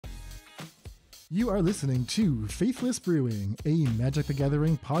You are listening to Faithless Brewing, a Magic the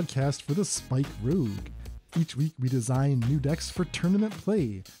Gathering podcast for the Spike Rogue. Each week we design new decks for tournament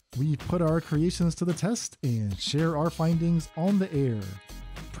play. We put our creations to the test and share our findings on the air.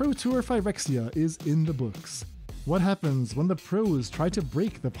 Pro Tour Phyrexia is in the books. What happens when the pros try to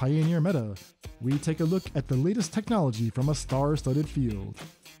break the Pioneer meta? We take a look at the latest technology from a star-studded field.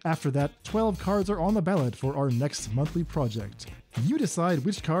 After that, 12 cards are on the ballot for our next monthly project. You decide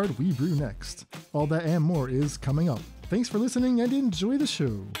which card we brew next. All that and more is coming up. Thanks for listening and enjoy the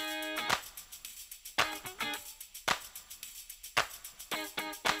show.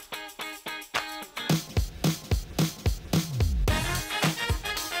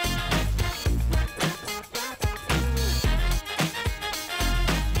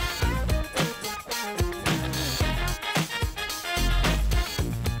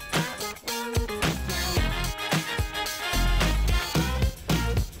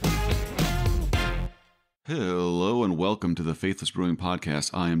 Hello and welcome to the Faithless Brewing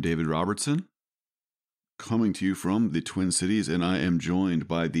Podcast. I am David Robertson, coming to you from the Twin Cities, and I am joined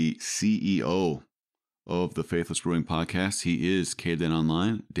by the CEO of the Faithless Brewing Podcast. He is Cavedan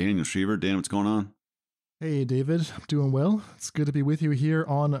Online, Daniel Shriver. Dan, what's going on? Hey David, I'm doing well. It's good to be with you here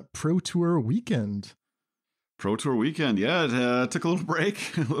on Pro Tour Weekend. Pro Tour Weekend, yeah. It took a little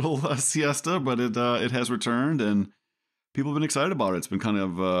break, a little siesta, but it has returned, and people have been excited about it. It's been kind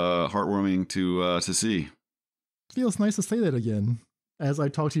of heartwarming to see. Feels nice to say that again. As I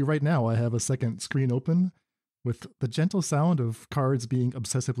talk to you right now, I have a second screen open with the gentle sound of cards being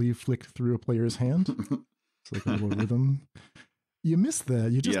obsessively flicked through a player's hand. It's like a little rhythm. You miss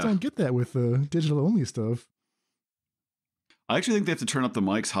that. You just don't get that with the digital-only stuff. I actually think they have to turn up the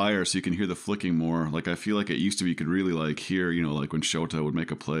mics higher so you can hear the flicking more. Like, I feel like it used to be you could really like hear, you know, like when Shota would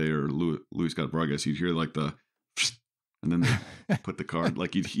make a play or Louis Scott Vargas, you'd hear like the and then they put the card,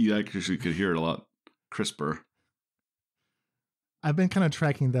 like you actually could hear it a lot crisper. I've been kind of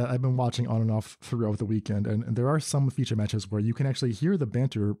tracking that. I've been watching on and off throughout the weekend, and there are some feature matches where you can actually hear the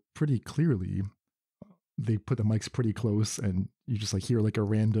banter pretty clearly. They put the mics pretty close, and you just like hear like a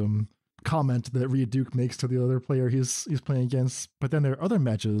random comment that Reed Duke makes to the other player he's playing against. But then there are other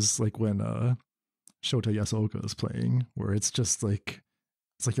matches, like when Shota Yasuoka is playing, where it's just like,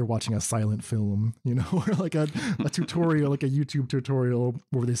 it's like you're watching a silent film, you know, or like a tutorial, like a YouTube tutorial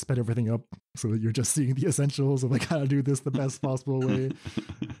where they sped everything up so that you're just seeing the essentials of like how to do this the best possible way.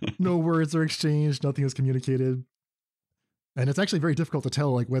 No words are exchanged, nothing is communicated. And it's actually very difficult to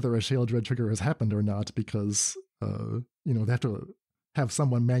tell like whether a Shale Dread trigger has happened or not because, you know, they have to have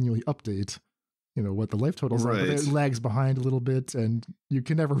someone manually update, you know, what the life totals are. But it lags behind a little bit and you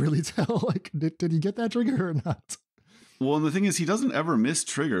can never really tell, like, did he get that trigger or not? Well, and the thing is, he doesn't ever miss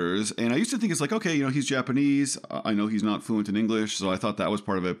triggers. And I used to think it's like, okay, you know, he's Japanese. I know he's not fluent in English, so I thought that was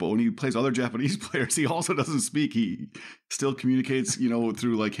part of it. But when he plays other Japanese players, he also doesn't speak. He still communicates, you know,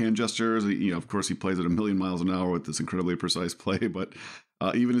 through like hand gestures. You know, of course, he plays at 1,000,000 miles an hour with this incredibly precise play. But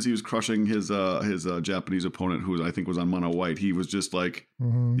even as he was crushing his Japanese opponent, who I think was on mono white, he was just like,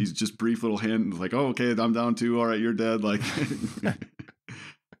 these just brief little hand, like, oh, okay, I'm down 2. All right, you're dead. Like.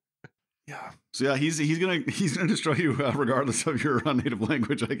 Yeah. So yeah, he's gonna destroy you regardless of your native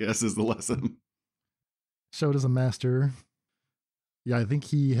language, I guess, is the lesson. Shota's a master. Yeah, I think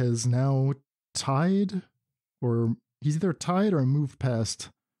he has now tied, or he's either tied or moved past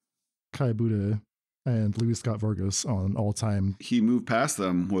Kai Buda and Louis Scott Vargas on all-time. He moved past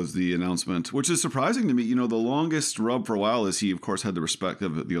them was the announcement, which is surprising to me. You know, the longest rub for a while is he, of course, had the respect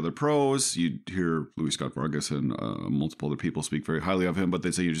of the other pros. You'd hear Louis Scott Vargas and multiple other people speak very highly of him, but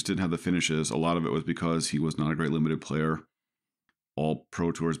they say you just didn't have the finishes. A lot of it was because he was not a great limited player. All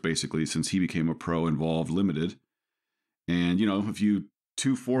pro tours, basically, since he became a pro, involved limited. And, you know, if you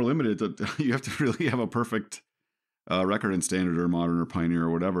 2-4 limited, you have to really have a perfect record in standard or modern or pioneer or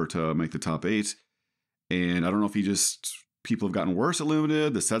whatever to make the top 8. And I don't know if people have gotten worse at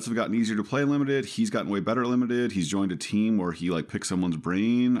limited. The sets have gotten easier to play limited. He's gotten way better at limited. He's joined a team where he like picks someone's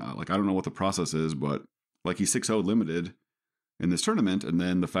brain. Like, I don't know what the process is, but like he's 6-0 limited in this tournament. And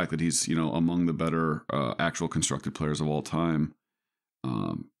then the fact that he's, you know, among the better actual constructed players of all time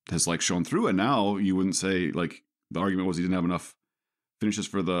has like shown through. And now you wouldn't say like the argument was he didn't have enough finishes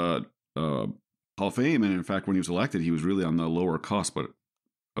for the Hall of Fame. And in fact, when he was elected, he was really on the lower cusp, but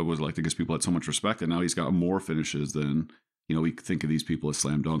it was like because people had so much respect, and now he's got more finishes than, you know, we think of these people as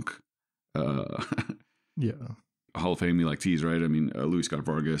slam dunk. Yeah, Hall of Fame electees, right? I mean, Louis Scott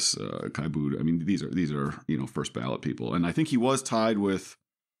Vargas, Kai Bud. I mean, these are you know, first ballot people, and I think he was tied with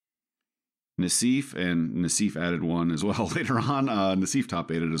Nassif, and Nassif added one as well later on. Nassif top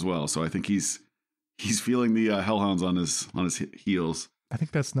 8'd as well, so I think he's feeling the hellhounds on his heels. I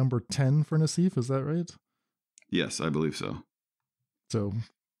think that's number 10 for Nassif. Is that right? Yes, I believe so. So,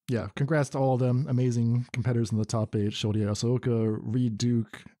 yeah, congrats to all of them. Amazing competitors in the top 8. Shoria Asoka, Reed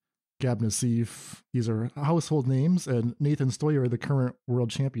Duke, Gab Nassif. These are household names. And Nathan Stoyer, the current world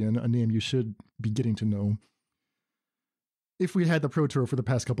champion, a name you should be getting to know. If we had the Pro Tour for the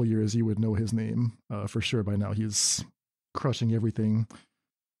past couple years, you would know his name for sure by now. He's crushing everything.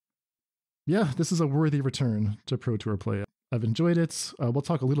 Yeah, this is a worthy return to Pro Tour play. I've enjoyed it. We'll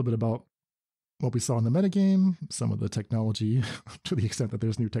talk a little bit about what we saw in the metagame, some of the technology, to the extent that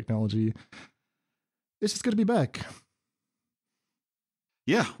there's new technology. It's just good to be back.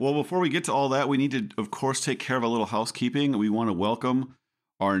 Yeah, well, before we get to all that, we need to, of course, take care of a little housekeeping. We want to welcome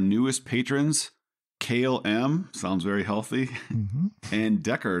our newest patrons, Kale M, sounds very healthy, and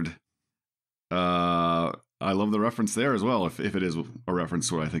Deckard. I love the reference there as well, if it is a reference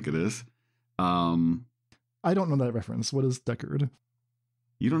to what I think it is. I don't know that reference. What is Deckard?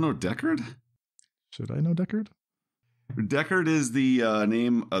 You don't know Deckard? Should I know Deckard? Deckard is the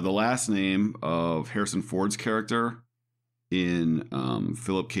the last name of Harrison Ford's character in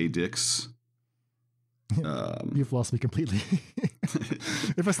Philip K. Dick's. You've lost me completely.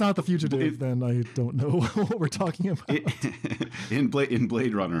 If it's not The Fugitive, then I don't know what we're talking about. In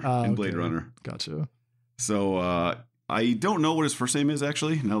Blade Runner. Blade Runner. Gotcha. So I don't know what his first name is,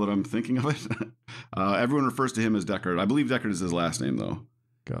 actually, now that I'm thinking of it. Everyone refers to him as Deckard. I believe Deckard is his last name, though.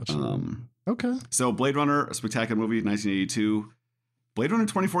 Gotcha. Okay. So Blade Runner, a spectacular movie, 1982. Blade Runner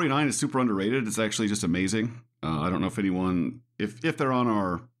 2049 is super underrated. It's actually just amazing. I don't know if anyone, if they're on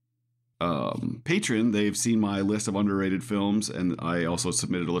our Patreon, they've seen my list of underrated films, and I also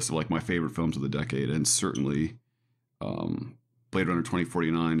submitted a list of like my favorite films of the decade, and certainly Blade Runner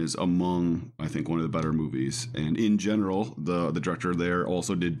 2049 is among, I think, one of the better movies. And in general, the director there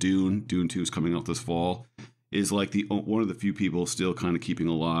also did Dune. Dune 2 is coming out this fall. Is like one of the few people still kind of keeping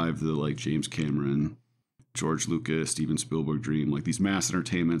alive the like James Cameron, George Lucas, Steven Spielberg dream, like these mass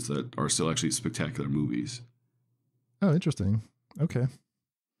entertainments that are still actually spectacular movies. Oh, interesting. Okay.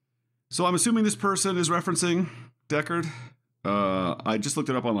 So I'm assuming this person is referencing Deckard. I just looked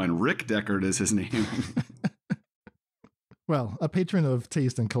it up online. Rick Deckard is his name. Well, a patron of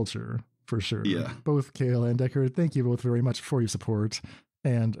taste and culture, for sure. Yeah. Both Kale and Deckard, thank you both very much for your support.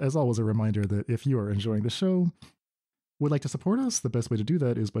 And as always, a reminder that if you are enjoying the show, would like to support us, the best way to do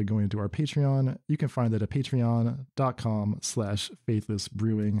that is by going to our Patreon. You can find that at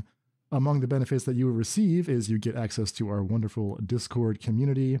patreon.com/faithlessbrewing. Among the benefits that you will receive is you get access to our wonderful Discord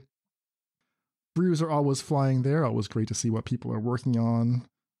community. Brews are always flying there. Always great to see what people are working on,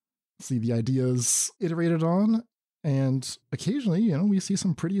 see the ideas iterated on. And occasionally, we see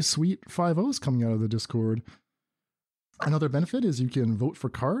some pretty sweet 5.0s coming out of the Discord. Another benefit is you can vote for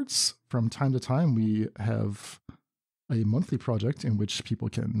cards. From time to time, we have a monthly project in which people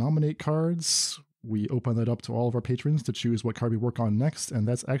can nominate cards. We open that up to all of our patrons to choose what card we work on next, and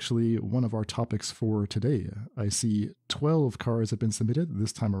that's actually one of our topics for today. I see 12 cards have been submitted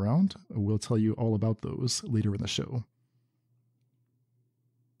this time around. We'll tell you all about those later in the show.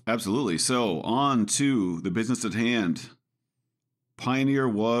 Absolutely. So on to the business at hand. Pioneer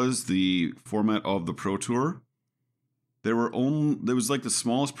was the format of the Pro Tour. There was like the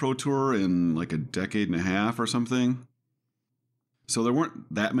smallest Pro Tour in like a decade and a half or something. So there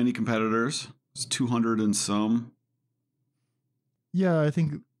weren't that many competitors. It's 200 and some. Yeah, I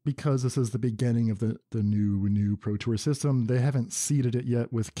think because this is the beginning of the new Pro Tour system, they haven't seeded it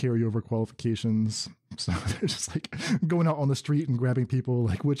yet with carryover qualifications. So they're just like going out on the street and grabbing people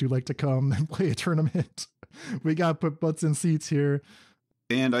like, would you like to come and play a tournament? We got to put butts in seats here.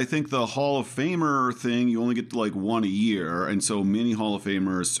 And I think the Hall of Famer thing, you only get like one a year. And so many Hall of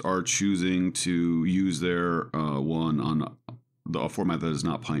Famers are choosing to use their one on a format that is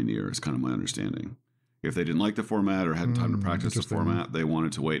not Pioneer, is kind of my understanding. If they didn't like the format or hadn't time to practice the format, they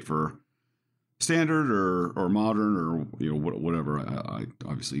wanted to wait for Standard or Modern or whatever. I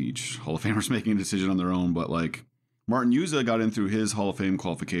obviously each Hall of Famer is making a decision on their own, but like Martin Urza got in through his Hall of Fame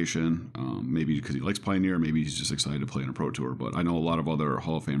qualification, maybe because he likes Pioneer, maybe he's just excited to play in a Pro Tour. But I know a lot of other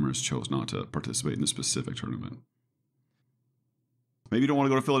Hall of Famers chose not to participate in a specific tournament. Maybe you don't want to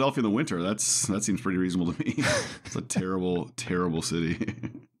go to Philadelphia in the winter. That seems pretty reasonable to me. It's a terrible, terrible city.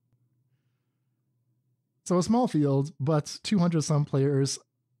 So a small field, but 200 some players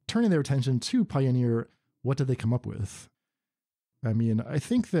turning their attention to Pioneer. What did they come up with? I mean, I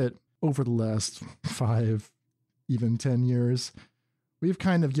think that over the last 5, even 10 years, we've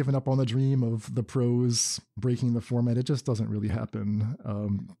kind of given up on the dream of the pros breaking the format. It just doesn't really happen.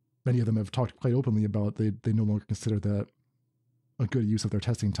 Many of them have talked quite openly about they no longer consider that a good use of their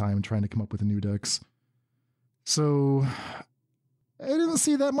testing time trying to come up with new decks. So I didn't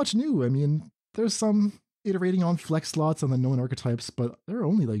see that much new. I mean, there's some iterating on flex slots on the known archetypes, but there are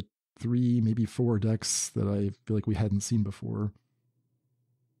only like 3, maybe 4 decks that I feel like we hadn't seen before.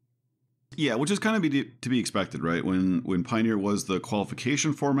 Yeah, which is kind of to be expected, right? When Pioneer was the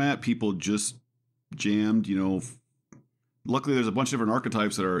qualification format, people just jammed, luckily there's a bunch of different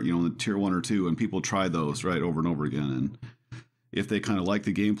archetypes that are, in the tier 1 or 2, and people try those, right, over and over again. And if they kind of like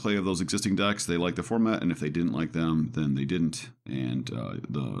the gameplay of those existing decks, they like the format, and if they didn't like them, then they didn't. And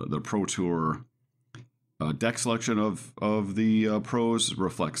the Pro Tour deck selection of the pros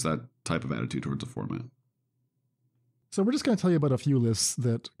reflects that type of attitude towards the format. So we're just going to tell you about a few lists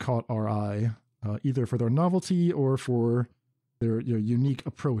that caught our eye, either for their novelty or for their unique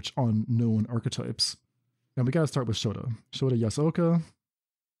approach on known archetypes. And we got to start with Shota. Shota Yasuoka,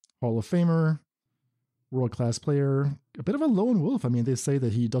 Hall of Famer, world-class player, a bit of a lone wolf. I mean, they say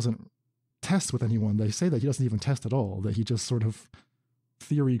that he doesn't test with anyone. They say that he doesn't even test at all, that he just sort of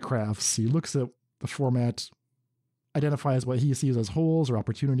theory crafts. He looks at the format, identifies what he sees as holes or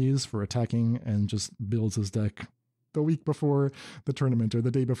opportunities for attacking, and just builds his deck the week before the tournament or the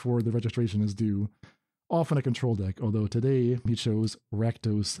day before the registration is due. Often a control deck, although today he chose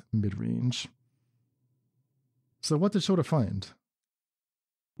Rakdos midrange. So what did Shota find?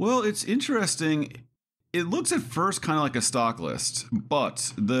 Well, it's interesting. It looks at first kind of like a stock list,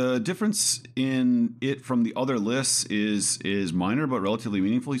 but the difference in it from the other lists is minor but relatively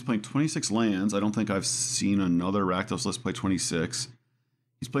meaningful. He's playing 26 lands. I don't think I've seen another Rakdos list play 26.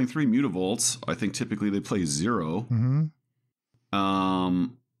 He's playing 3 Mutavolts. I think typically they play 0. Mm-hmm.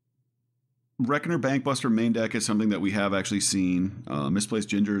 Reckoner Bankbuster main deck is something that we have actually seen. Misplaced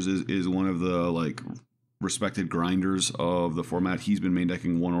Gingers is one of the respected grinders of the format. He's been main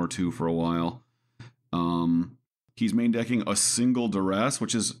decking 1 or 2 for a while. He's main decking a single Duress,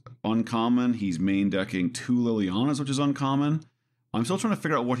 which is uncommon. He's main decking 2 Lilianas, which is uncommon. I'm still trying to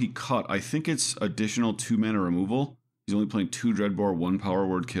figure out what he cut. I think it's additional 2 mana removal. He's only playing 2 Dreadbore, 1 Power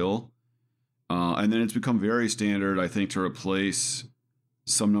Word Kill. And then it's become very standard, I think, to replace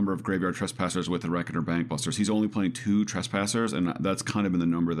some number of Graveyard Trespassers with the Reckoner Bankbusters. He's only playing 2 Trespassers, and that's kind of been the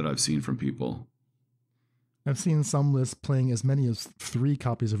number that I've seen from people. I've seen some lists playing as many as 3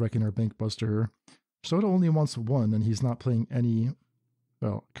 copies of Reckoner Bankbuster. Shota only wants 1, and he's not playing any...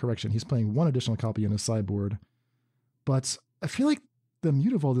 Well, correction, he's playing 1 additional copy in his sideboard. But I feel like the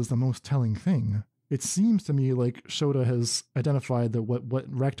Mutavault is the most telling thing. It seems to me like Shota has identified that what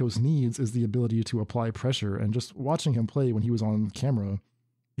Rakdos needs is the ability to apply pressure, and just watching him play when he was on camera,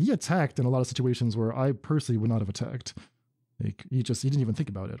 he attacked in a lot of situations where I personally would not have attacked. Like, he didn't even think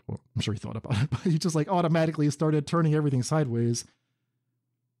about it. Well, I'm sure he thought about it, but he just automatically started turning everything sideways.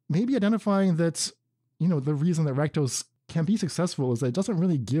 Maybe identifying that, the reason that Rakdos can be successful is that it doesn't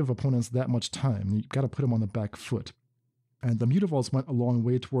really give opponents that much time. You've got to put them on the back foot. And the Mutavaults went a long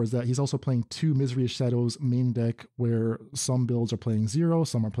way towards that. He's also playing 2 Misery Shadows main deck, where some builds are playing 0,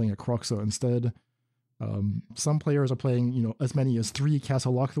 some are playing a Kroxa instead. Some players are playing, as many as 3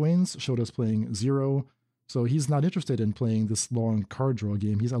 Castle Lochthwains. Shota's playing 0. So he's not interested in playing this long card draw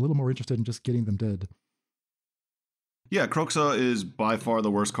game. He's a little more interested in just getting them dead. Yeah, Kroxa is by far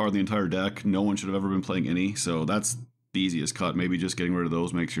the worst card in the entire deck. No one should have ever been playing any, so that's the easiest cut. Maybe just getting rid of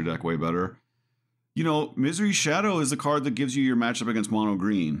those makes your deck way better. Misery Shadow is the card that gives you your matchup against mono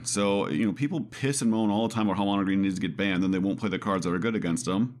green. So, people piss and moan all the time about how mono green needs to get banned, then they won't play the cards that are good against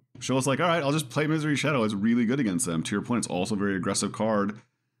them. Shota's like, all right, I'll just play Misery Shadow. It's really good against them. To your point, it's also a very aggressive card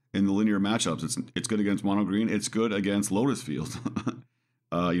in the linear matchups. It's good against mono green. It's good against Lotus Field.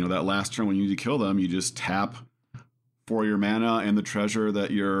 That last turn when you need to kill them, you just tap for your mana and the treasure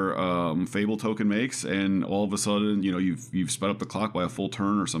that your Fable token makes, and all of a sudden, you've sped up the clock by a full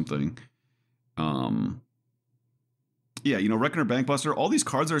turn or something. Reckoner Bankbuster, all these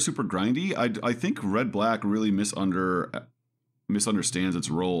cards are super grindy. I think Red-Black really misunderstands its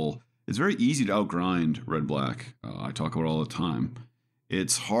role. It's very easy to outgrind Red-Black. I talk about it all the time.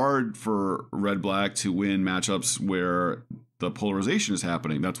 It's hard for Red-Black to win matchups where the polarization is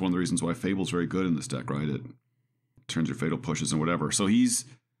happening. That's one of the reasons why Fable's very good in this deck, right? It turns your Fatal Pushes and whatever. So he's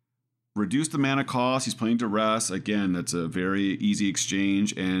reduced the mana cost. He's playing Duress. Again, that's a very easy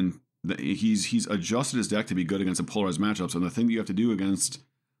exchange, and he's adjusted his deck to be good against the polarized matchups. And the thing that you have to do against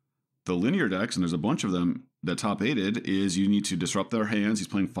the linear decks, and there's a bunch of them that top 8'd, is you need to disrupt their hands. He's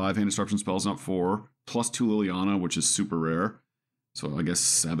playing 5 hand disruption spells, not 4, plus 2 Liliana, which is super rare. So I guess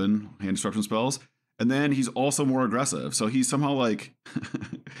 7 hand disruption spells. And then he's also more aggressive. So he's somehow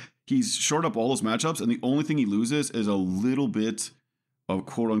he's shored up all those matchups, and the only thing he loses is a little bit of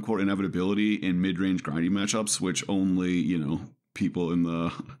quote unquote inevitability in mid-range grinding matchups, which only, people in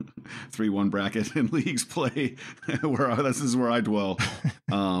the 3-1 bracket in leagues play, where this is where I dwell.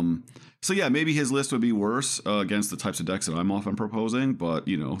 So yeah, maybe his list would be worse against the types of decks that I'm often proposing, but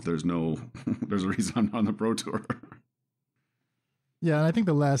there's a reason I'm not on the Pro Tour. Yeah, and I think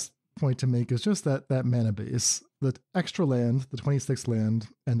the last point to make is just that mana base, the extra land, the 26 land,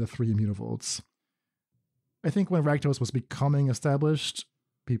 and the 3 Immunivolts. I think when Rakdos was becoming established,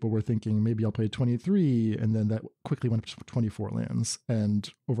 people were thinking maybe I'll play 23, and then that quickly went up to 24 lands. And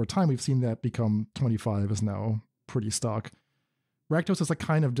over time, we've seen that become 25 is now pretty stock. Rakdos is a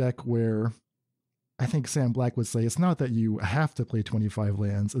kind of deck where I think Sam Black would say it's not that you have to play 25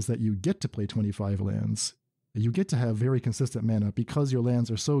 lands, it's that you get to play 25 lands. You get to have very consistent mana because your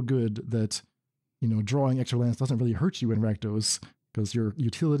lands are so good that, drawing extra lands doesn't really hurt you in Rakdos because your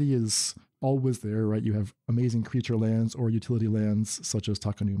utility is always there, right? You have amazing creature lands or utility lands such as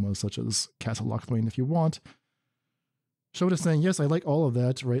Takanuma, such as Castle Locthwain if you want. Shota's saying, yes, I like all of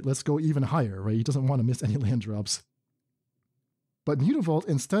that, right? Let's go even higher, right? He doesn't want to miss any land drops. But Mutavault,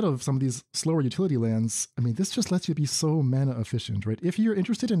 instead of some of these slower utility lands, this just lets you be so mana efficient, right? If you're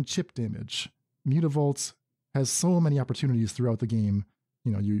interested in chip damage, Mutavault has so many opportunities throughout the game.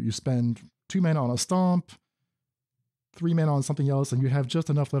 You spend 2 mana on a stomp, 3 mana on something else, and you have just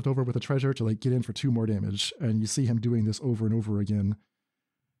enough left over with a treasure to get in for 2 more damage. And you see him doing this over and over again.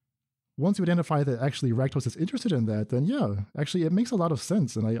 Once you identify that actually Rakdos is interested in that, then yeah, actually it makes a lot of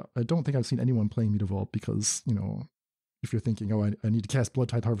sense. And I don't think I've seen anyone playing Mutavault because, if you're thinking, oh, I need to cast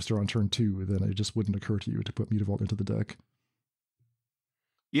Bloodtithe Harvester on turn 2, then it just wouldn't occur to you to put Mutavault into the deck.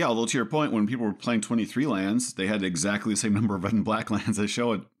 Yeah, although to your point, when people were playing 23 lands, they had exactly the same number of red and black lands as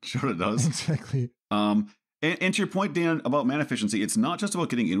Shota does. Exactly. And to your point, Dan, about mana efficiency, it's not just about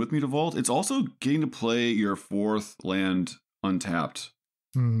getting in with Mutavault, it's also getting to play your 4th land untapped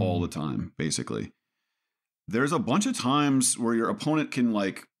all the time, basically. There's a bunch of times where your opponent can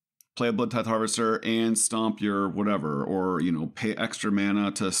play a Bloodtithe Harvester and stomp your whatever, or pay extra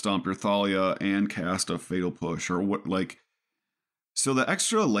mana to stomp your Thalia and cast a Fatal Push, or what So the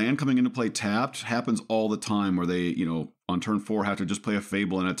extra land coming into play tapped happens all the time where they, on turn 4 have to just play a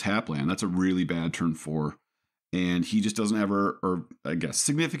Fable and a tap land. That's a really bad turn 4. And he just doesn't ever, or I guess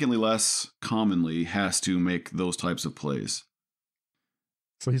significantly less commonly, has to make those types of plays.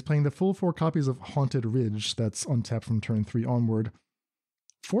 So he's playing the full 4 copies of Haunted Ridge that's untapped from turn 3 onward.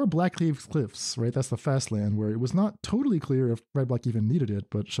 4 Blackleaf Cliffs, right? That's the fast land where it was not totally clear if Red-Black even needed it,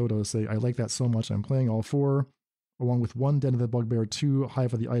 but Shota say, I like that so much, I'm playing all 4. Along with 1 Den of the Bugbear, 2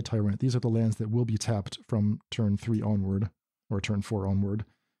 Hive of the Eye Tyrant. These are the lands that will be tapped from turn 3 onward, or turn 4 onward.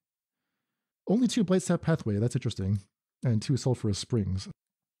 Only 2 Blightstep Pathway, that's interesting, and 2 Sulphurous Springs.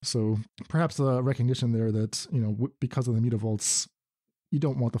 So perhaps a recognition there that, because of the Mutavaults, you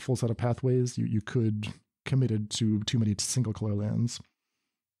don't want the full set of pathways. You could committed to too many single color lands.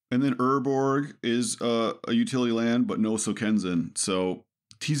 And then Urborg is a utility land, but no Sokenzin. So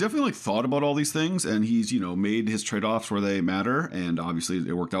he's definitely thought about all these things, and he's, made his trade-offs where they matter, and obviously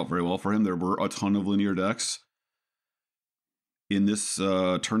it worked out very well for him. There were a ton of linear decks in this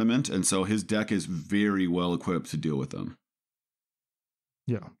tournament, and so his deck is very well equipped to deal with them.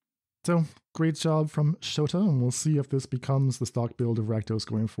 Yeah. So, great job from Shota, and we'll see if this becomes the stock build of Rakdos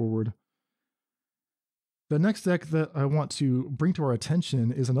going forward. The next deck that I want to bring to our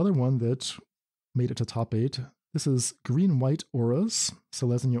attention is another one that made it to top 8. This is Green-White Auras,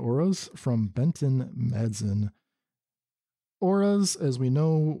 Selesnya Auras from Benton Madsen. Auras, as we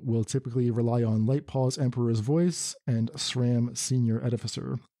know, will typically rely on Lightpaw's Emperor's Voice and SRAM Senior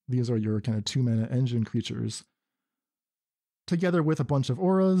Edificer. These are your kind of 2-mana engine creatures. Together with a bunch of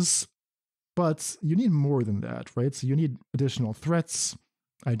auras, but you need more than that, right? So you need additional threats,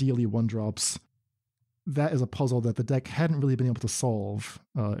 ideally 1-drops. That is a puzzle that the deck hadn't really been able to solve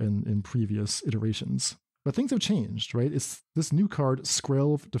in previous iterations. But things have changed, right? It's this new card,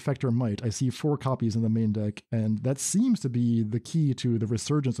 Skrelv Defector Might. I see 4 copies in the main deck, and that seems to be the key to the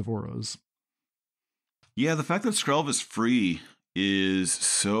resurgence of auras. Yeah, the fact that Skrelv is free is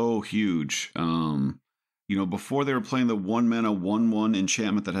so huge. Before they were playing the 1-mana 1/1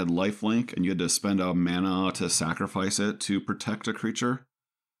 enchantment that had lifelink, and you had to spend a mana to sacrifice it to protect a creature.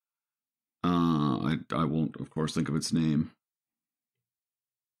 I won't, of course, think of its name.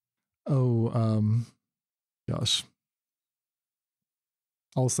 Gosh.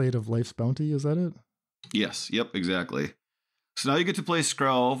 Alseid of Life's Bounty, is that it? Yes, yep, exactly. So now you get to play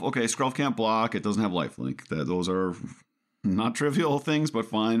Skrelv. Okay, Skrelv can't block, it doesn't have lifelink. Those are not trivial things, but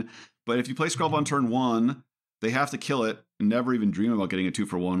fine. But if you play Skrelv on turn 1, they have to kill it and never even dream about getting a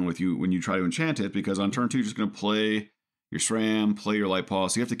 2-for-1 with you when you try to enchant it, because on turn 2 you're just going to play your SRAM, play your Lightpaw,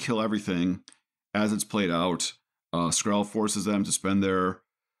 so you have to kill everything as it's played out. Skrell forces them to spend their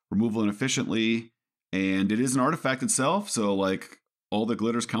removal inefficiently, and it is an artifact itself, so like all the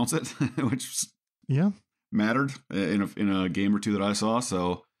glitters counts it, which mattered in a game or two that I saw.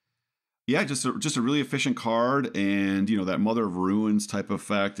 So yeah, just a really efficient card, and that Mother of Ruins type of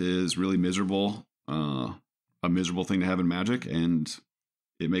effect is really miserable, a miserable thing to have in Magic, and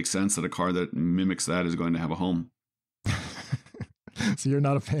it makes sense that a card that mimics that is going to have a home. So you're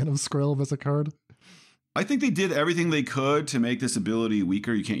not a fan of Skrell as a card? I think they did everything they could to make this ability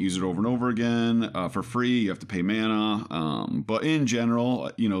weaker. You can't use it over and over again for free. You have to pay mana. But in general,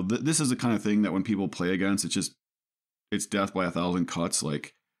 this is the kind of thing that when people play against, it's death by 1,000 cuts.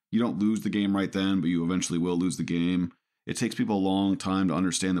 Like, you don't lose the game right then, but you eventually will lose the game. It takes people a long time to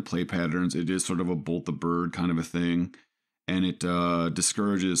understand the play patterns. It is sort of a bolt the bird kind of a thing, and it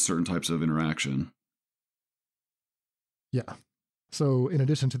discourages certain types of interaction. Yeah. So in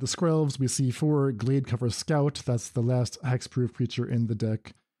addition to the Skrells, we see 4 Gladecover Scout. That's the last hexproof creature in the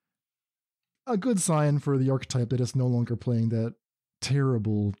deck. A good sign for the archetype that is no longer playing that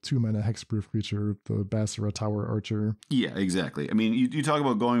terrible 2-mana hexproof creature, the Basra Tower Archer. Yeah, exactly. I mean, you talk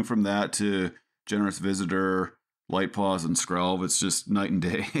about going from that to Generous Visitor, Light Paws, and Skrelv. It's just night and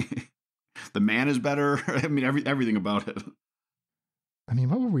day. The man is better. I mean, everything about it. I mean,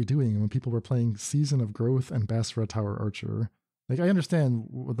 what were we doing when people were playing Season of Growth and Basra Tower Archer? Like, I understand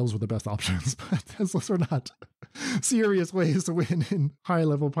those were the best options, but those are not serious ways to win in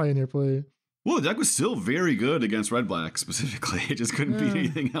high-level Pioneer play. Well, the deck was still very good against Red-Black specifically. It just couldn't beat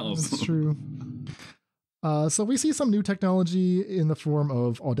anything else. That's true. So we see some new technology in the form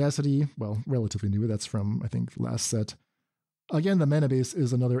of Audacity. Well, relatively new. That's from, I think, last set. Again, the mana base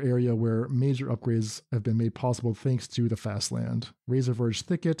is another area where major upgrades have been made possible thanks to the fast land. Razorverge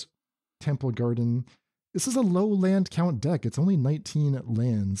Thicket, Temple Garden. This is a low land count deck. It's only 19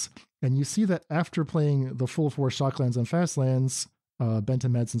 lands. And you see that after playing the full 4 Shocklands and fast lands,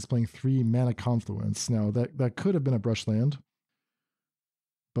 Benton Madsen's playing 3 Mana Confluence. Now, that could have been a brush land,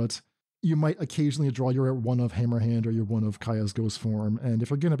 but you might occasionally draw your one of Hammerhand or your one of Kaya's Ghost Form. And if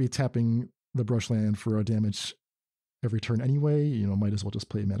you're going to be tapping the brush land for a damage every turn anyway, might as well just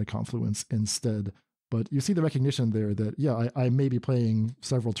play Mana Confluence instead. But you see the recognition there that, yeah, I may be playing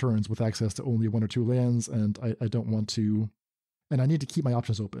several turns with access to only 1 or 2 lands, and I don't want to, and I need to keep my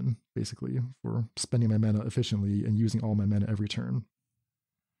options open, basically, for spending my mana efficiently and using all my mana every turn.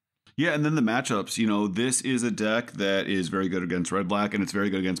 Yeah, and then the matchups, this is a deck that is very good against Red-Black, and it's very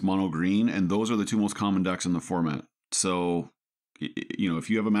good against Mono-Green, and those are the 2 most common decks in the format. So, if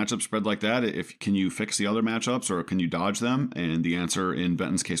you have a matchup spread like that, can you fix the other matchups, or can you dodge them? And the answer in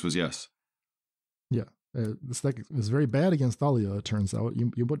Benton's case was yes. Yeah, this deck is very bad against Thalia, it turns out.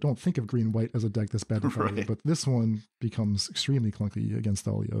 You don't think of green-white as a deck that's bad with Thalia, right. But this one becomes extremely clunky against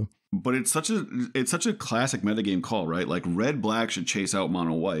Thalia. But it's such a classic metagame call, right? Like, Red-Black should chase out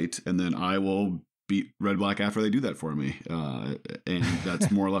Mono-White, and then I will beat Red-Black after they do that for me. And that's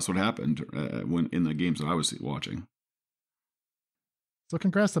more or less what happened when in the games that I was watching. So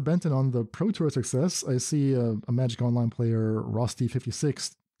congrats to Benton on the Pro Tour success. I see a Magic Online player,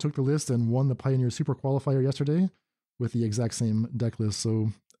 Rosty56, took the list and won the Pioneer Super Qualifier yesterday with the exact same deck list.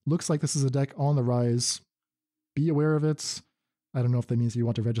 So looks like this is a deck on the rise. Be aware of it. I don't know if that means you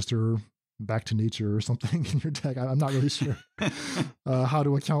want to register Back to Nature or something in your deck. I'm not really sure how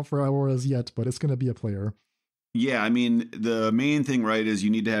to account for auras yet, but it's going to be a player. Yeah, I mean, the main thing, right, is you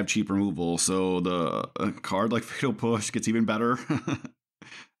need to have cheap removal. So a card like Fatal Push gets even better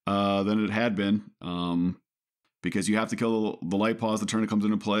than it had been. Because you have to kill the Light Paws the turn it comes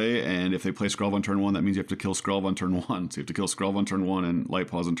into play, and if they play Skrelv on turn 1, that means you have to kill Skrelv on turn 1. So you have to kill Skrelv on turn 1 and Light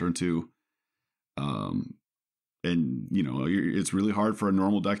Paws on turn 2. And, it's really hard for a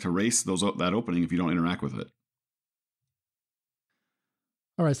normal deck to race that opening if you don't interact with it.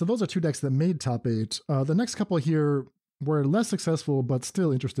 All right, so those are 2 decks that made top 8. The next couple here were less successful, but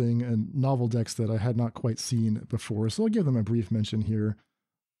still interesting and novel decks that I had not quite seen before. So I'll give them a brief mention here.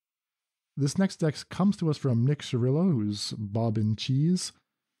 This next deck comes to us from Nick Cirillo, who's Bob and Cheese.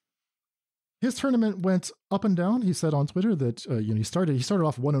 His tournament went up and down. He said on Twitter that he started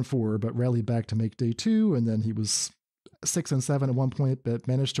off 1-4, but rallied back to make day 2, and then he was 6-7 at one point, but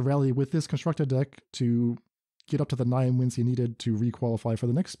managed to rally with this constructed deck to get up to the 9 wins he needed to requalify for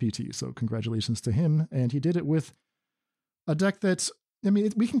the next PT. So congratulations to him. And he did it with a deck that,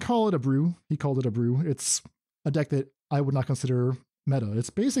 we can call it a brew. He called it a brew. It's a deck that I would not consider meta. It's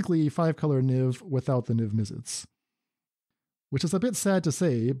basically 5-color Niv without the Niv Mizzets, which is a bit sad to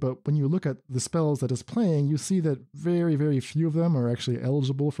say, but when you look at the spells that it's playing, you see that very, very few of them are actually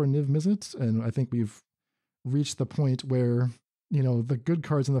eligible for Niv Mizzets, and I think we've reached the point where, the good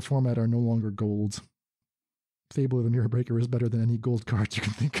cards in the format are no longer gold. Fable of the Mirror Breaker is better than any gold card you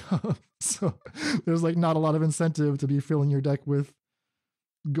can think of. So there's like not a lot of incentive to be filling your deck with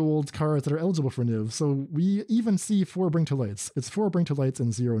gold cards that are eligible for Niv. So we even see 4 Bring to Lights. It's 4 Bring to Lights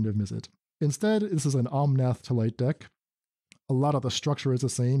and 0 Niv Mizzet. Instead, this is an Omnath to Light deck. A lot of the structure is the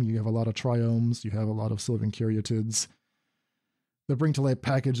same. You have a lot of Triomes, you have a lot of Sylvan Caryatids. The Bring to Light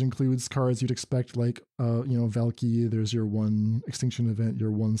package includes cards you'd expect, like, Valky. There's your 1 Extinction Event,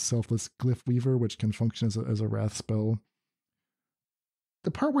 your 1 Selfless Glyph Weaver, which can function as a Wrath spell.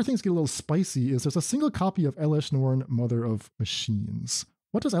 The part where things get a little spicy is there's a single copy of Elesh Norn, Mother of Machines.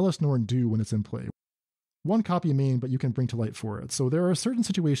 What does Elesh Norn do when it's in play? 1 copy main, but you can bring to light for it. So there are certain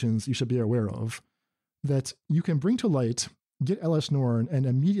situations you should be aware of that you can bring to light, get Elesh Norn, and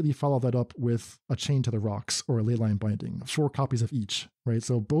immediately follow that up with a Chain to the Rocks or a Leyline Binding, 4 copies of each, right?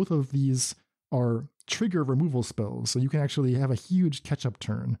 So both of these are trigger removal spells, so you can actually have a huge catch-up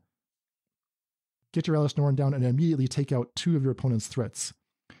turn. Get your Elesh Norn down and immediately take out 2 of your opponent's threats.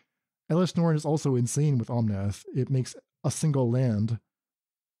 Elesh Norn is also insane with Omnath. It makes a single land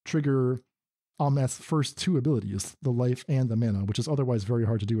trigger Omnath's first 2 abilities, the life and the mana, which is otherwise very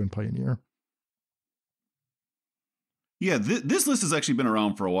hard to do in Pioneer. Yeah, this list has actually been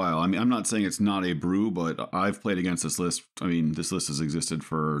around for a while. I mean, I'm not saying it's not a brew, but I've played against this list. I mean, this list has existed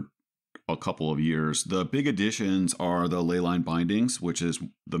for a couple of years. The big additions are the Leyline Bindings, which is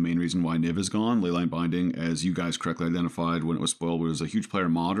the main reason why Niv is gone. Leyline Binding, as you guys correctly identified when it was spoiled, was a huge player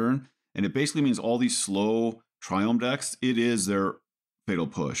in Modern. And it basically means all these slow Triome decks, it is their fatal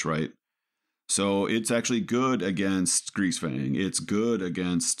push, right? So it's actually good against Greasefang. It's good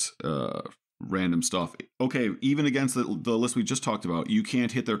against random stuff. Okay, even against the list we just talked about, you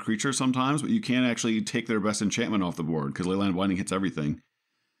can't hit their creature sometimes, but you can actually take their best enchantment off the board because Leyline Binding hits everything.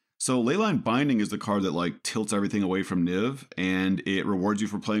 So Leyline Binding is the card that like tilts everything away from Niv, and it rewards you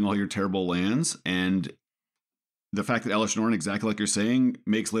for playing all your terrible lands. And the fact that Elesh Norn, exactly like you're saying,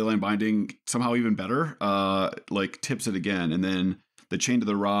 makes Leyline Binding somehow even better, like tips it again. And then the Chain to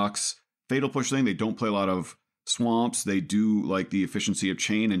the Rocks, Fatal Push thing, they don't play a lot of swamps. They do like the efficiency of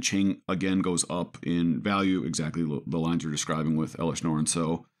Chain, and Chain again goes up in value, exactly the lines you're describing with Elesh Norn.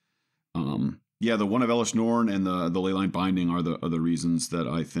 So yeah, the one of Elesh Norn and the Leyline Binding are the reasons that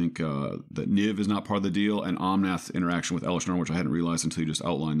I think that Niv is not part of the deal, and Omnath's interaction with Elesh Norn, which I hadn't realized until you just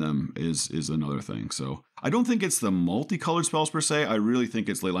outlined them, is another thing. So I don't think it's the multicolored spells per se. I really think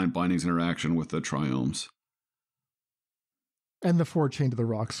it's Leyline Binding's interaction with the Triomes. And the 4 Chain to the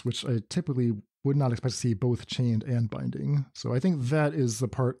Rocks, which I typically would not expect to see both chained and binding. So I think that is the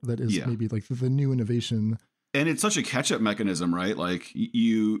part that is maybe like the new innovation. And it's such a catch-up mechanism, right? Like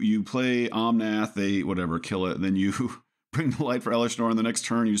you play Omnath, they whatever, kill it, and then you bring the light for Elesh Norn, and the next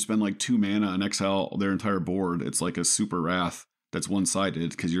turn you spend like 2 mana and exile their entire board. It's like a super wrath that's one-sided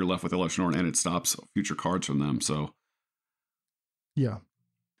because you're left with Elesh Norn and it stops future cards from them. So yeah.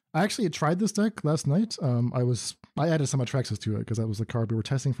 I actually had tried this deck last night. I added some Atraxas to it because that was the card we were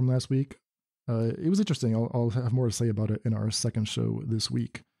testing from last week. It was interesting. I'll have more to say about it in our second show this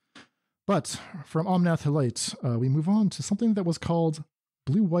week. But from Omnath to Light, we move on to something that was called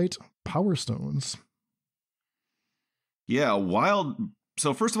Blue-White Power Stones. Yeah, wild.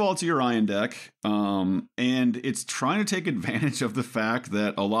 So first of all, it's a Urian deck, and it's trying to take advantage of the fact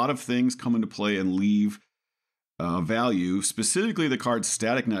that a lot of things come into play and leave value. Specifically, the card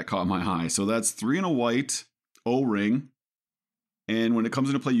Static Net caught my eye. So that's 3 and a white O-Ring. And when it comes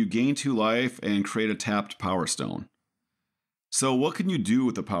into play, you gain 2 life and create a tapped Power Stone. So what can you do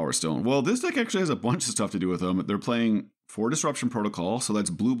with the Power Stone? Well, this deck actually has a bunch of stuff to do with them. They're playing 4 Disruption Protocol. So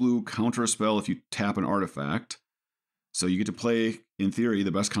that's blue, counter a spell if you tap an artifact. So you get to play, in theory,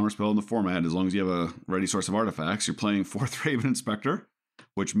 the best counter spell in the format as long as you have a ready source of artifacts. You're playing 4th Raven Inspector,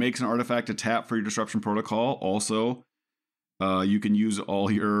 which makes an artifact to tap for your Disruption Protocol. Also, you can use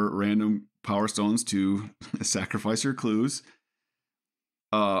all your random Power Stones to sacrifice your clues.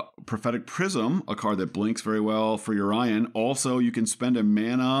 Prophetic Prism, a card that blinks very well for Urian. Also, you can spend a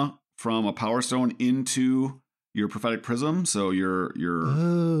mana from a Power Stone into your Prophetic Prism. So your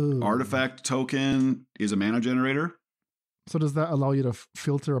artifact token is a mana generator. So does that allow you to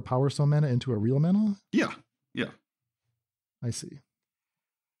filter a Power Stone mana into a real mana? Yeah. I see.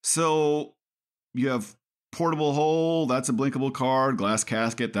 So you have Portable Hole, that's a blinkable card. Glass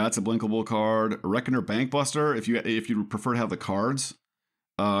Casket, that's a blinkable card. Reckoner Bankbuster, if you prefer to have the cards,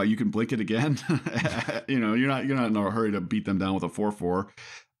 you can blink it again. You're not in a hurry to beat them down with a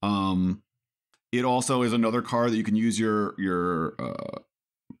 4/4. It also is another card that you can use your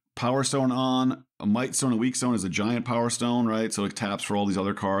Power Stone on. A Might Stone and Weak Stone is a giant Power Stone, right? So it taps for all these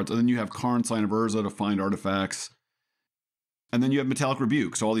other cards. And then you have Karn, Sign of Urza to find artifacts. And then you have Metallic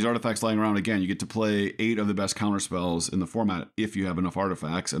Rebuke. So all these artifacts lying around, again, you get to play 8 of the best counter spells in the format if you have enough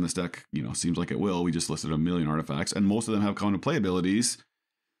artifacts. And this deck, seems like it will. We just listed a million artifacts. And most of them have counter play abilities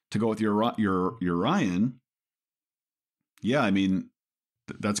to go with your Ryan. Yeah, I mean,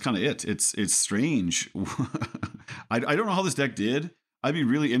 that's kind of it. It's strange. I don't know how this deck did. I'd be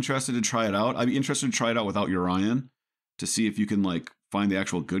really interested to try it out. I'd be interested to try it out without Urian to see if you can find the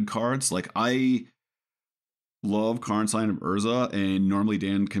actual good cards. I love Karn Sign of Urza, and normally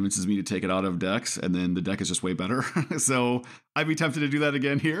Dan convinces me to take it out of decks, and then the deck is just way better. So I'd be tempted to do that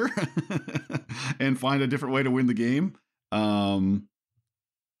again here and find a different way to win the game. I've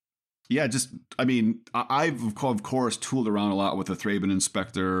of course tooled around a lot with a Thraben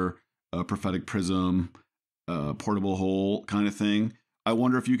Inspector, Prophetic Prism, Portable Hole kind of thing. I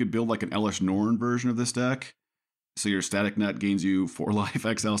wonder if you could build an Elesh Norn version of this deck. So your Static Net gains you 4 life,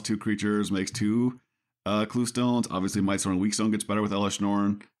 exiles 2 creatures, makes 2 Clue Stones. Obviously, Mightstone and Weakstone gets better with Elesh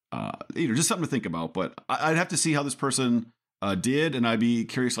Norn. Just something to think about. But I'd have to see how this person did, and I'd be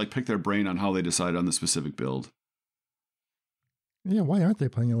curious to pick their brain on how they decided on the specific build. Yeah, why aren't they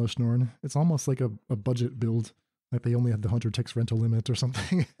playing Elesh Norn? It's almost like a budget build. They only have the 100 ticks rental limit or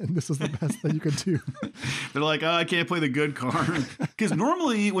something, and this is the best that you could do. They're I can't play the good card. Because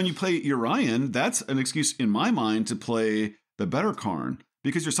normally when you play Urian, that's an excuse in my mind to play the better Karn.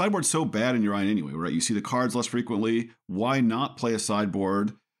 Because your sideboard's so bad in Urian anyway, right? You see the cards less frequently. Why not play a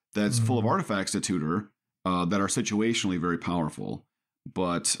sideboard that's full of artifacts to tutor that are situationally very powerful?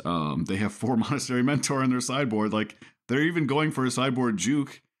 But they have 4 Monastery Mentor in their sideboard. They're even going for a sideboard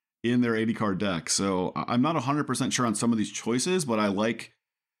juke in their 80 card deck. So I'm not 100% sure on some of these choices, but I like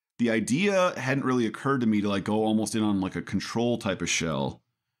the idea. Hadn't really occurred to me to go almost in on a control type of shell.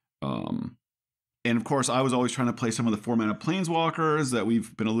 And of course, I was always trying to play some of the 4-mana Planeswalkers that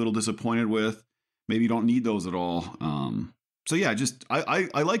we've been a little disappointed with. Maybe you don't need those at all. So yeah,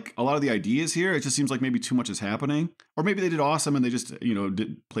 I like a lot of the ideas here. It just seems like maybe too much is happening, or maybe they did awesome and they just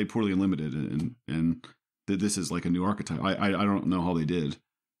played poorly and limited, and this is a new archetype. I don't know how they did.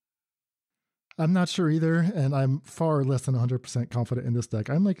 I'm not sure either, and I'm far less than 100% confident in this deck.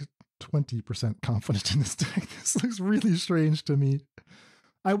 I'm 20% confident in this deck. This looks really strange to me.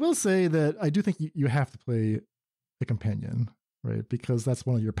 I will say that I do think you have to play a companion, right? Because that's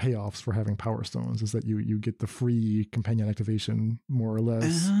one of your payoffs for having Power Stones, is that you get the free companion activation, more or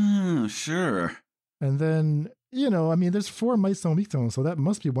less. Oh, sure. And then, there's 4 Mightstone Weakstone, so that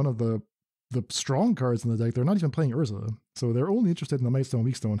must be one of the strong cards in the deck. They're not even playing Urza, so they're only interested in the Mightstone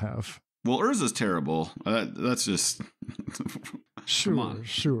Weakstone half. Well, Urza's terrible. That's just...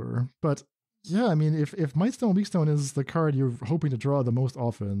 Sure. But yeah, if Mightstone Weakstone is the card you're hoping to draw the most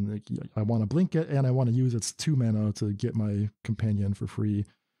often, I want to blink it and I want to use its 2 mana to get my companion for free.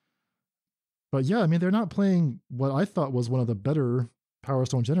 But yeah, they're not playing what I thought was one of the better Power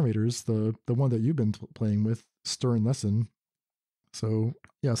Stone generators, the one that you've been playing with, Stern Lesson. So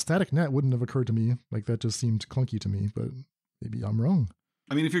yeah, Static Net wouldn't have occurred to me. That just seemed clunky to me, but maybe I'm wrong.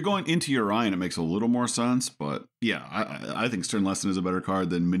 If you're going into Urian, it makes a little more sense, but yeah, I think Stern Lesson is a better card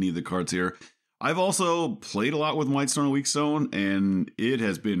than many of the cards here. I've also played a lot with Mightstone and Weakstone, and it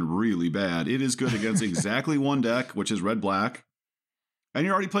has been really bad. It is good against exactly one deck, which is red-black, and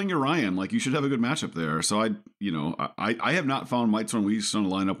you're already playing Urian. You should have a good matchup there. So I have not found Mightstone and Weakstone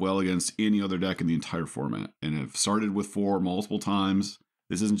line up well against any other deck in the entire format, and have started with 4 multiple times.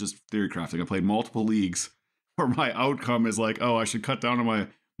 This isn't just theory crafting. I played multiple leagues where my outcome is I should cut down on my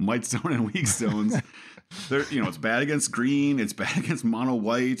Mightstone and Weakstones. It's bad against green. It's bad against mono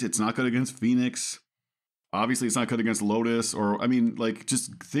white. It's not good against Phoenix. Obviously, it's not good against Lotus. Or,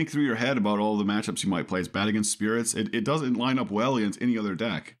 just think through your head about all the matchups you might play. It's bad against Spirits. It doesn't line up well against any other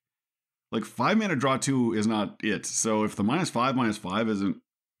deck. 5 mana draw 2 is not it. So if the -5/-5 isn't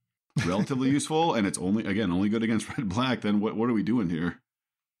relatively useful, and it's only good against red-black, then what are we doing here?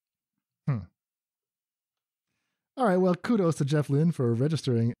 All right, well, kudos to Jeff Lynn for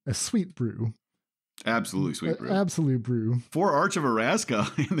registering a sweet brew. Absolutely sweet brew. Absolute brew. 4 Arch of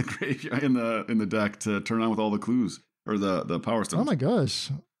Araska in the graveyard in the deck to turn on with all the clues or the Power Stones. Oh my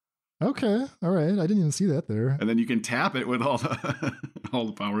gosh. Okay. All right. I didn't even see that there. And then you can tap it with all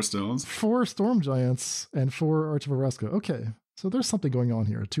the Power Stones. 4 Storm Giants and 4 Arch of Araska. Okay. So there's something going on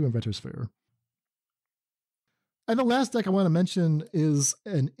here. 2 Inventors Fair. And the last deck I want to mention is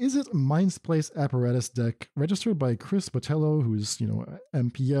an Izzet Mindspace Apparatus deck registered by Chris Botello, who's,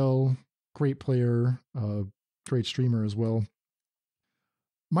 MPL, great player, great streamer as well.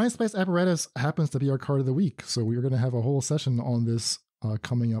 Mindspace Apparatus happens to be our card of the week, so we're going to have a whole session on this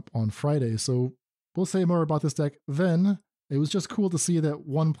coming up on Friday. So we'll say more about this deck then. It was just cool to see that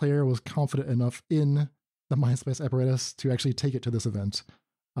one player was confident enough in the Mindspace apparatus to actually take it to this event.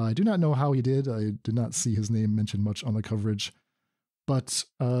 I do not know how he did. I did not see his name mentioned much on the coverage. But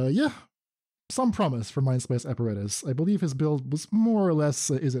yeah, some promise for Mindspace apparatus. I believe his build was more or less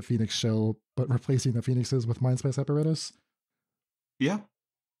Is It Phoenix Shell, but replacing the Phoenixes with Mindspace apparatus. Yeah.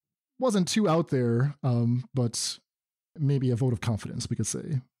 Wasn't too out there, but maybe a vote of confidence, we could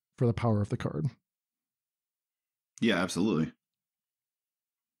say, for the power of the card. Yeah, absolutely.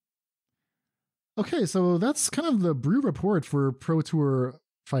 Okay, so that's kind of the brew report for Pro Tour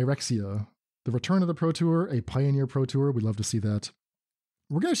Phyrexia. The return of the Pro Tour, a Pioneer Pro Tour. We'd love to see that.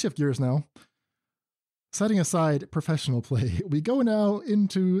 We're going to shift gears now. Setting aside professional play, we go now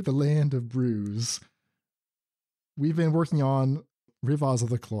into the land of brews. We've been working on Rivaz of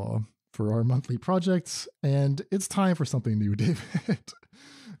the Claw for our monthly projects, and it's time for something new, David.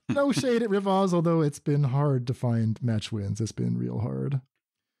 No shade at Rivaz, although it's been hard to find match wins. It's been real hard.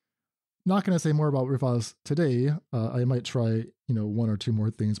 Not going to say more about Rivaz today. I might try, one or two more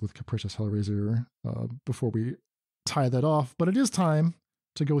things with Capricious Hellraiser before we tie that off, but it is time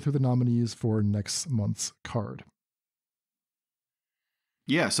to go through the nominees for next month's card.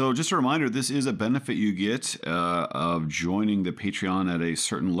 Yeah, so just a reminder, this is a benefit you get of joining the Patreon at a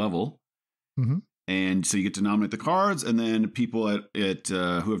certain level. Mm-hmm. And so you get to nominate the cards, and then people at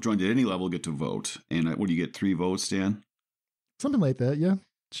who have joined at any level get to vote. And what do you get, 3 votes, Dan? Something like that, yeah.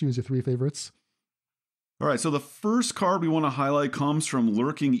 Choose your 3 favorites. All right, so the first card we want to highlight comes from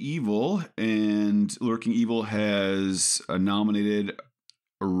Lurking Evil, and Lurking Evil has nominated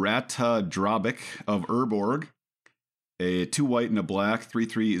Ratadrabik of Urborg, a 2 white and a black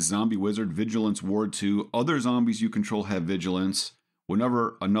 3/3 zombie wizard, vigilance ward 2. Other zombies you control have vigilance.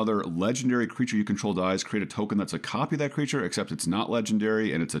 Whenever another legendary creature you control dies, create a token that's a copy of that creature, except it's not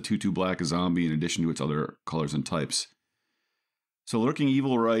legendary, and it's a 2/2 black zombie in addition to its other colors and types. So Lurking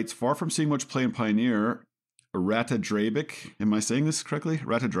Evil writes, far from seeing much play in Pioneer, Ratadrabik, am I saying this correctly?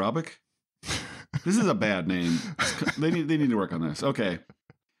 Ratadrabik? This is a bad name. They need to work on this. Okay.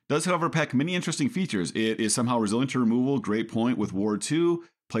 Does, however, pack many interesting features. It is somehow resilient to removal, great point with Ward 2,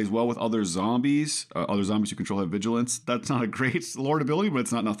 plays well with other zombies. Other zombies you control have vigilance. That's not a great lord ability, but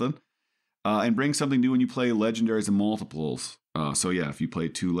it's not nothing. And brings something new when you play legendaries and multiples. So yeah, if you play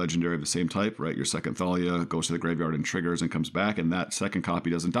 2 legendary of the same type, right, your second Thalia goes to the graveyard and triggers and comes back, and that second copy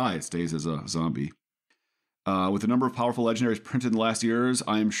doesn't die. It stays as a zombie. With the number of powerful legendaries printed in the last years,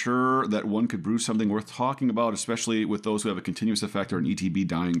 I am sure that one could brew something worth talking about, especially with those who have a continuous effect or an ETB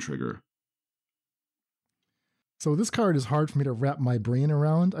dying trigger. So this card is hard for me to wrap my brain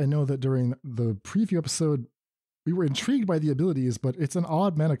around. I know that during the preview episode, we were intrigued by the abilities, but it's an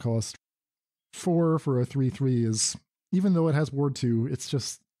odd mana cost. 4 for a 3/3 is, even though it has Ward 2, it's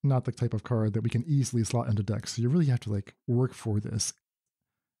just not the type of card that we can easily slot into decks. So you really have to work for this.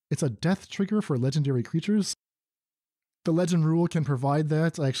 It's a death trigger for legendary creatures. The legend rule can provide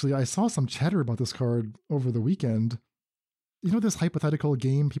that. Actually, I saw some chatter about this card over the weekend. You know this hypothetical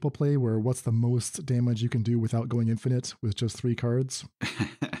game people play where what's the most damage you can do without going infinite with just 3 cards?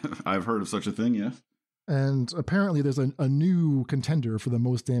 I've heard of such a thing, yes. And apparently there's a new contender for the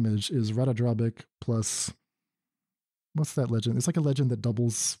most damage is Ratadrabik plus... What's that legend? It's like a legend that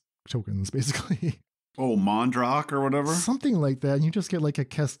doubles tokens, basically. Oh, Mondrak or whatever? Something like that. And you just get a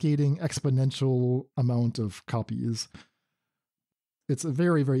cascading exponential amount of copies. It's a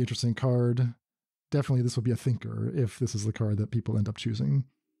very, very interesting card. Definitely this will be a thinker if this is the card that people end up choosing.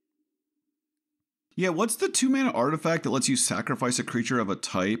 Yeah, what's the 2-mana artifact that lets you sacrifice a creature of a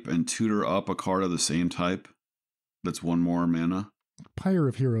type and tutor up a card of the same type? That's 1 more mana. Pyre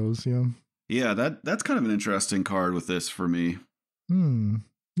of Heroes, yeah. Yeah, that's kind of an interesting card with this for me.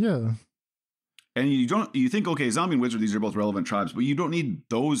 Yeah. And you think, okay, Zombie and Wizard, these are both relevant tribes, but you don't need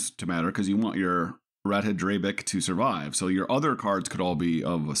those to matter because you want your Ratadrabik to survive. So your other cards could all be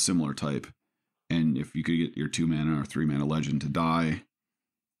of a similar type. And if you could get your 2 mana or 3 mana legend to die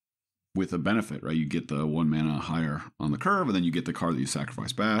with a benefit, right? You get the 1 mana higher on the curve, and then you get the card that you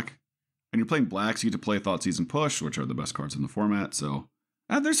sacrifice back. And you're playing black, so you get to play Thought Season Push, which are the best cards in the format. So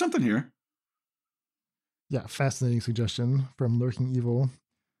there's something here. Yeah, fascinating suggestion from Lurking Evil.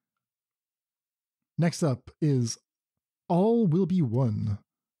 Next up is All Will Be One.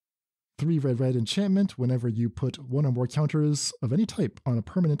 3 red enchantment. Whenever you put 1 or more counters of any type on a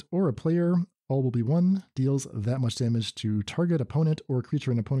permanent or a player, All Will Be One deals that much damage to target opponent or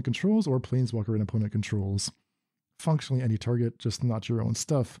creature an opponent controls or planeswalker an opponent controls. Functionally any target, just not your own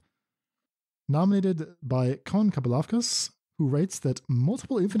stuff. Nominated by Kon Kabalavkas, who writes that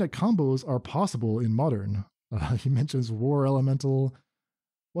multiple infinite combos are possible in Modern. He mentions War Elemental.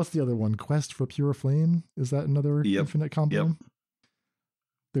 What's the other one? Quest for Pure Flame? Is that another infinite combo? Yep.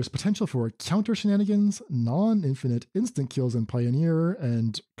 There's potential for counter shenanigans, non-infinite instant kills in Pioneer,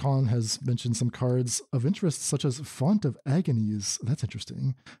 and Khan has mentioned some cards of interest such as Font of Agonies. That's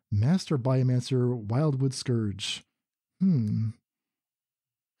interesting. Master Biomancer, Wildwood Scourge.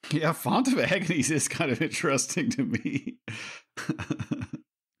 Yeah, Font of Agonies is kind of interesting to me.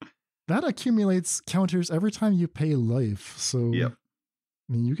 That accumulates counters every time you pay life. So, yep.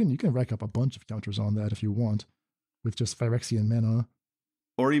 I mean, you can rack up a bunch of counters on that if you want, with just Phyrexian mana.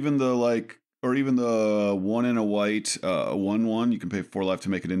 Or even the 1 and a white 1/1, you can pay 4 life to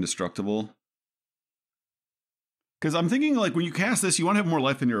make it indestructible. Because I'm thinking, like, when you cast this, you want to have more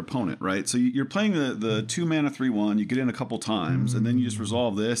life than your opponent, right? So you're playing the 2 mana 3/1, you get in a couple times, and then you just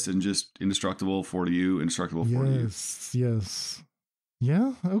resolve this and just indestructible 4 to you, indestructible 4 to you. Yes.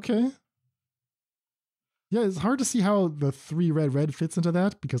 Yeah, okay. Yeah, it's hard to see how the 3 red fits into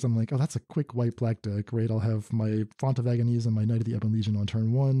that, because I'm like, oh, that's a quick white-black deck, right? I'll have my Font of Agonies and my Knight of the Ebon Legion on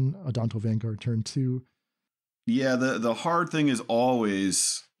turn 1, Adonto Vanguard turn 2. Yeah, the hard thing is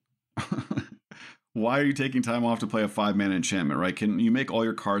always... why are you taking time off to play a 5-mana enchantment, right? Can you make all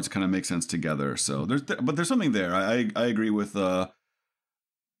your cards kind of make sense together? So there's something there. I agree with this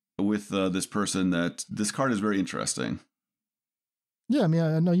person that this card is very interesting. Yeah, I mean,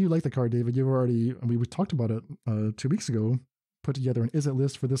 I know you like the card, David. We talked about it 2 weeks ago. Put together an Is It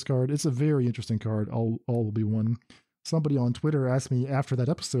list for this card. It's a very interesting card. All will be one. Somebody on Twitter asked me after that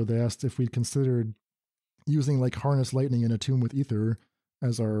episode. They asked if we'd considered using like Harness Lightning and Attune with Ether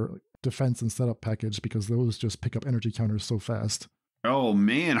as our defense and setup package, because those just pick up energy counters so fast. Oh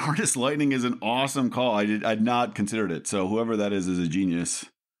man, Harness Lightning is an awesome call. I'd not considered it. So whoever that is a genius.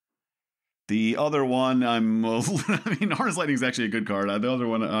 The other one, Harness Lightning is actually a good card. The other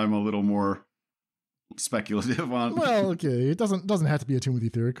one, I'm a little more speculative on. Well, okay, it doesn't have to be Attune with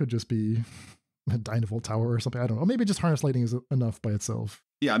Ether. It could just be a Dynavolt Tower or something. I don't know. Or maybe just Harness Lightning is enough by itself.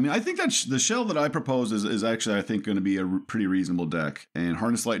 Yeah, I mean, I think that the shell that I propose is actually, I think, going to be a pretty reasonable deck. And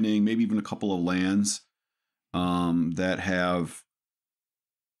Harness Lightning, maybe even a couple of lands that have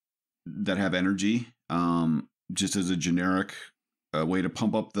energy, just as a generic way to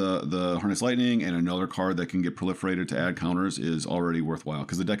pump up the Harness Lightning, and another card that can get proliferated to add counters is already worthwhile,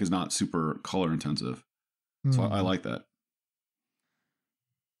 because the deck is not super color intensive. So I like that.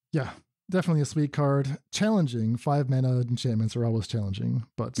 Yeah, definitely a sweet card. Challenging. 5 mana enchantments are always challenging,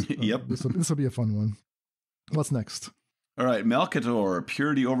 but yep. this will be a fun one. What's next? All right, Malcator,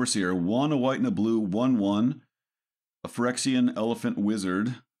 Purity Overseer, 1 a white and a blue, 1/1, a Phyrexian Elephant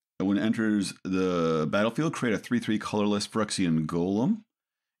Wizard. When it enters the battlefield, create a 3/3 colorless Phyrexian Golem.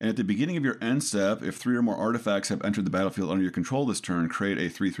 And at the beginning of your end step, if 3 or more artifacts have entered the battlefield under your control this turn, create a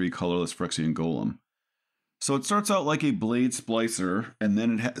 3/3 colorless Phyrexian Golem. So it starts out like a Blade Splicer, and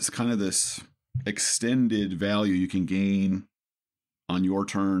then it has kind of this extended value you can gain on your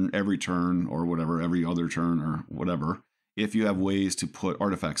turn, every turn, or whatever, every other turn, or whatever, if you have ways to put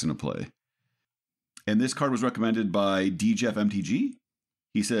artifacts into play. And this card was recommended by DJF MTG.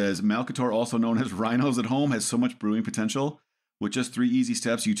 He says, Malcator, also known as Rhinos at Home, has so much brewing potential. With just 3 easy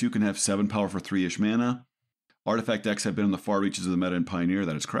steps, you too can have 7 power for 3-ish mana. Artifact decks have been on the far reaches of the meta in Pioneer,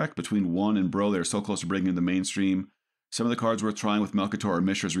 that is correct. Between 1 and Bro, they are so close to breaking into the mainstream. Some of the cards worth trying with Malcator are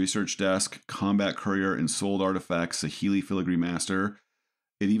Mishra's Research Desk, Combat Courier, Ensouled Artifacts, Saheeli Filigree Master.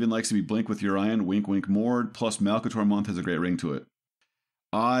 It even likes to be Blink with Urian, Wink Wink Moored, plus Malcator Month has a great ring to it.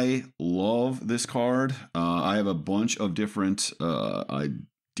 I love this card. I have a bunch of different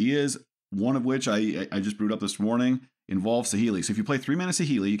ideas, one of which I just brewed up this morning, involves Saheeli. So if you play 3 mana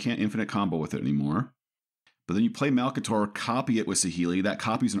Saheeli, you can't infinite combo with it anymore. But then you play Malcator, copy it with Saheeli. That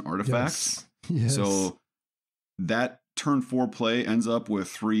copies an artifact. Yes. So that turn 4 play ends up with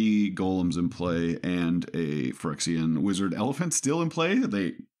 3 golems in play and a Phyrexian Wizard Elephant still in play.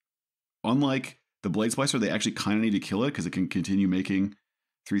 They, unlike the Blade Splicer, they actually kind of need to kill it because it can continue making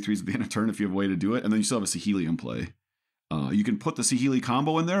 3/3s at the end of turn if you have a way to do it. And then you still have a Saheeli in play. You can put the Saheeli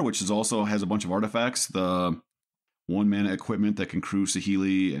combo in there, which also has a bunch of artifacts. The 1 mana equipment that can crew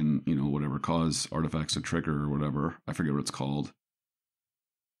Saheeli and, whatever, cause artifacts to trigger or whatever. I forget what it's called.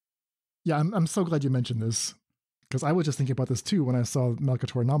 Yeah, I'm so glad you mentioned this, because I was just thinking about this too when I saw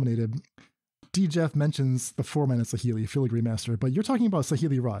Malcator nominated. DJF mentions the 4 mana Saheeli, Filigree Master, but you're talking about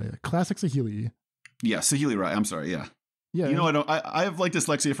Saheeli Rai, classic Saheeli. Yeah, Saheeli Rai. I'm sorry, yeah. Yeah. I have like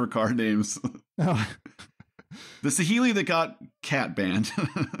dyslexia for card names. The Saheeli that got cat banned.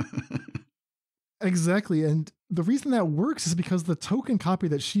 Exactly. And the reason that works is because the token copy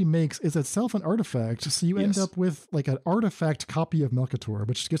that she makes is itself an artifact. So you end up with like an artifact copy of Malcator,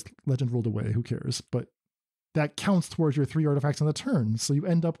 which gets legend rolled away. Who cares? But that counts towards your 3 artifacts on the turn. So you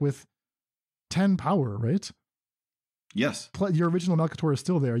end up with 10 power, right? Yes. Your original Malcator is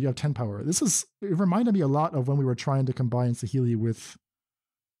still there. You have 10 power. It reminded me a lot of when we were trying to combine Saheeli with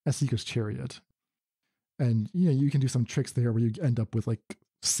Esika's Chariot. And, you can do some tricks there where you end up with like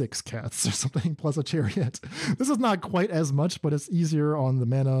 6 cats or something plus a chariot. This is not quite as much, but it's easier on the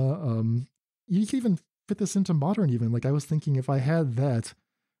mana. You can even fit this into modern even. Like I was thinking if I had that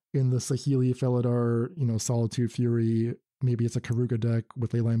in the Saheeli, Felidar, Solitude Fury, maybe it's a Karuga deck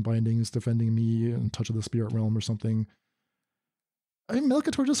with Leyline Bindings defending me and Touch of the Spirit Realm or something. I mean,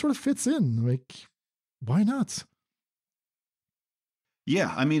 Malcator just sort of fits in. Like, why not?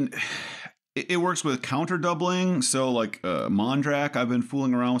 Yeah, I mean, it works with counter doubling. So like Mondrak, I've been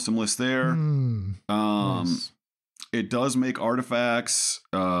fooling around with some lists there. Nice. It does make artifacts,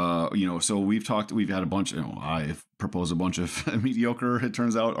 so we've had a bunch, I've proposed a bunch of mediocre, it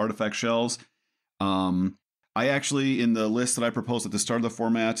turns out, artifact shells. I actually, in the list that I proposed at the start of the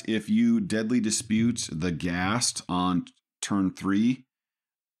format, if you Deadly Dispute the Ghast on turn 3,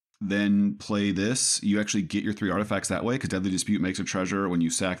 then play this, you actually get your 3 artifacts that way, because Deadly Dispute makes a treasure. When you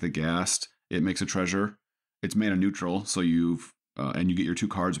sack the Ghast, it makes a treasure. It's mana neutral, so and you get your 2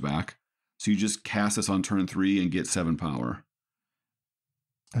 cards back. So you just cast this on turn 3 and get 7 power.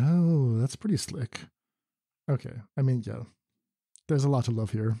 Oh, that's pretty slick. Okay. I mean, yeah. There's a lot to love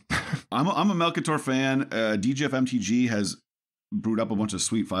here. I'm a Malcator fan. DGF MTG has brewed up a bunch of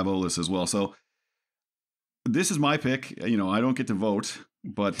sweet 5.0 lists as well. So this is my pick. I don't get to vote,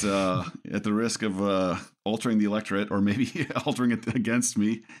 but at the risk of altering the electorate or maybe altering it against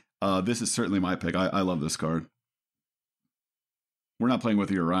me, this is certainly my pick. I love this card. We're not playing with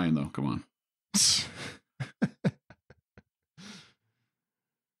the Orion, though. Come on.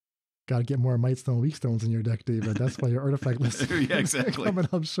 Got to get more Might Stone Weak Stones in your deck, David. That's why your artifact list yeah, exactly. coming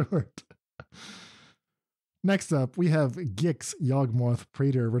up short. Next up, we have Gix Yawgmoth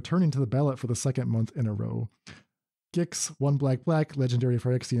Praetor returning to the ballot for the 2nd month in a row. Gix, 1 black, legendary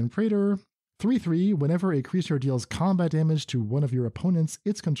Phyrexian Praetor. 3/3, whenever a creature deals combat damage to one of your opponents,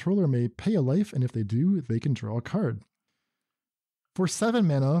 its controller may pay a life, and if they do, they can draw a card. For 7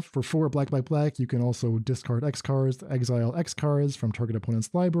 mana, for 4 black, you can also discard X cards, exile X cards from target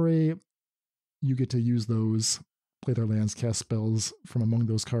opponent's library. You get to use those, play their lands, cast spells from among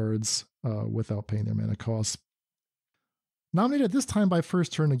those cards without paying their mana costs. Nominated this time by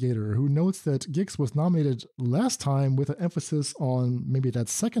First Turn Negator, who notes that Gix was nominated last time with an emphasis on maybe that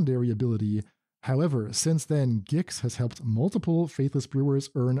secondary ability. However, since then, Gix has helped multiple Faithless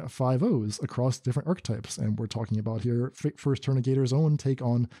Brewers earn 5/0s across different archetypes, and we're talking about here First Turn Negator's own take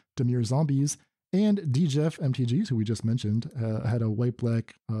on Dimir Zombies, and DGF MTGs, who we just mentioned, had a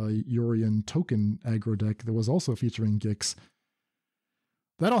white-black Yorion token aggro deck that was also featuring Gix.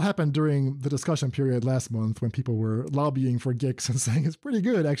 That all happened during the discussion period last month when people were lobbying for Gix and saying it's pretty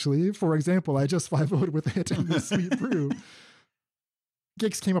good, actually. For example, I just 5/0'd with it in the Sweet Brew.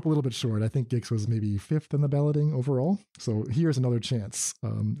 Gix came up a little bit short. I think Gix was maybe 5th in the balloting overall. So here's another chance.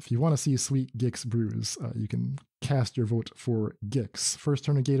 If you want to see sweet Gix brews, you can cast your vote for Gix. First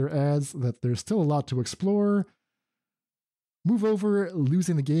Turn Negator adds that there's still a lot to explore. Move over,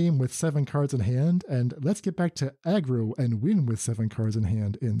 losing the game with 7 cards in hand, and let's get back to aggro and win with 7 cards in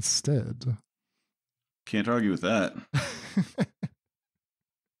hand instead. Can't argue with that.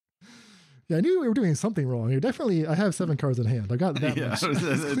 Yeah, I knew we were doing something wrong. I have 7 cards in hand. I got that much.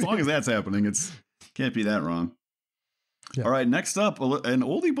 As long as that's happening, can't be that wrong. Yeah. All right, next up, an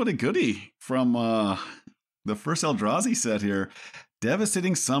oldie but a goodie from the first Eldrazi set here.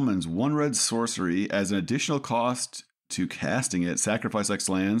 Devastating Summons, 1 red sorcery as an additional cost to casting it. Sacrifice X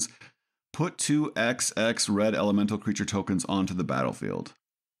lands. Put 2 XX red elemental creature tokens onto the battlefield.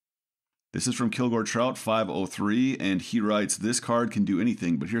 This is from Kilgore Trout 503, and he writes, this card can do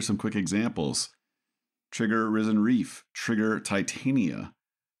anything, but here's some quick examples. Trigger Risen Reef, trigger Titania,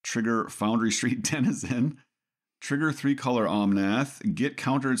 trigger Foundry Street Denizen, trigger 3-color Omnath, get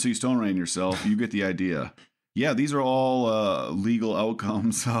countered so you Stone Rain yourself. You get the idea. Yeah, these are all legal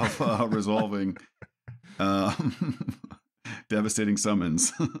outcomes of resolving Devastating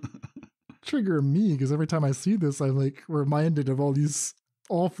Summons. Trigger me, because every time I see this, I'm like reminded of all these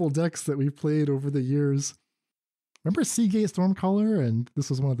awful decks that we've played over the years. Remember Seagate Stormcaller? And this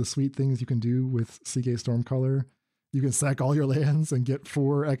was one of the sweet things you can do with Seagate Stormcaller. You can sack all your lands and get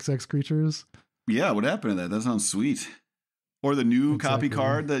 4 XX creatures. Yeah, what happened to that? That sounds sweet. Or the new copy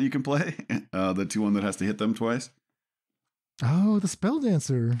card that you can play. The 2-1 that has to hit them twice. Oh, the Spell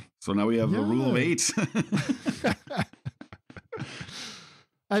Dancer. So now we have a rule of 8.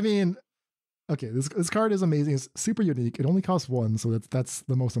 I mean, okay, this card is amazing. It's super unique. It only costs 1, so that's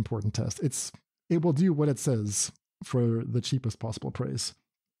the most important test. It will do what it says for the cheapest possible price.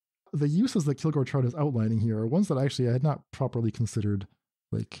 the uses that Kilgore Trout is outlining here are ones that actually I had not properly considered,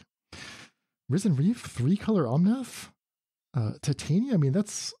 like Risen Reef, 3-color Omnath, Titania. I mean,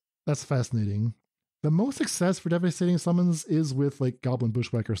 that's fascinating. The most success for devastating summons is with like Goblin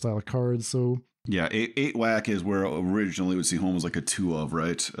Bushwhacker style cards. So yeah, 8 whack is where originally we see home as like a 2 of,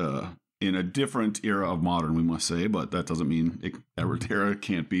 right? In a different era of Modern, we must say, but that doesn't mean era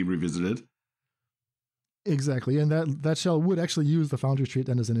can't be revisited. Exactly, and that shell would actually use the Foundry Street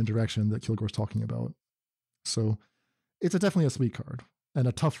and as an interaction that Kilgore's talking about. So it's definitely a sweet card and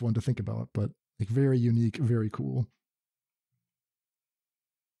a tough one to think about, but like very unique, very cool.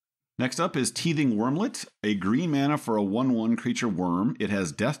 Next up is Teething Wurmlet, a green mana for a 1/1 creature worm. It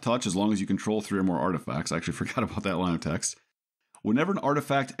has Death Touch as long as you control 3 or more artifacts. I actually forgot about that line of text. Whenever an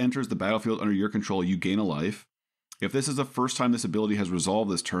artifact enters the battlefield under your control, you gain a life. If this is the first time this ability has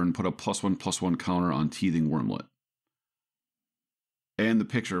resolved this turn, put a +1/+1 counter on Teething Wurmlet. And the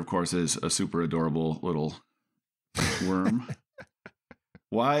picture, of course, is a super adorable little worm.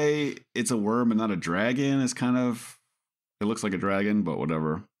 Why it's a worm and not a dragon is kind of... It looks like a dragon, but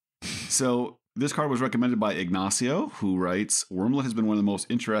whatever. So this card was recommended by Ignacio, who writes, Wurmlet has been one of the most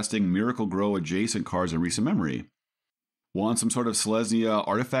interesting Miracle Grow adjacent cards in recent memory. Want some sort of Selesnya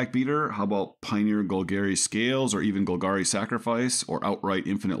artifact beater? How about Pioneer Golgari Scales or even Golgari Sacrifice or outright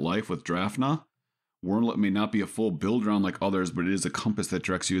Infinite Life with Drafna? Wurmlet may not be a full build round like others, but it is a compass that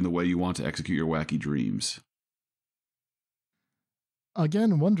directs you in the way you want to execute your wacky dreams.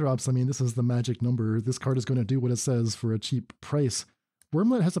 Again, 1-drops, I mean, this is the magic number. This card is going to do what it says for a cheap price.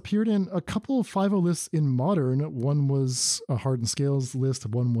 Wurmlet has appeared in a couple of 5/0 lists in Modern. One was a Hardened Scales list,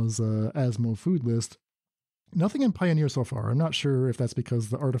 one was a Asmo Food list. Nothing in Pioneer so far. I'm not sure if that's because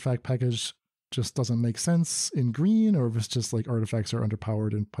the artifact package just doesn't make sense in green, or if it's just like artifacts are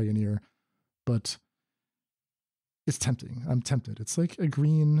underpowered in Pioneer. But it's tempting. I'm tempted. It's like a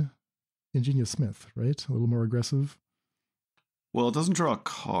green Ingenious Smith, right? A little more aggressive. Well, it doesn't draw a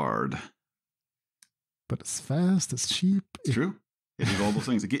card. But it's fast, it's cheap. It's true. It does all those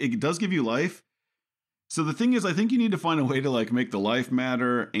things. It does give you life. So the thing is, I think you need to find a way to like make the life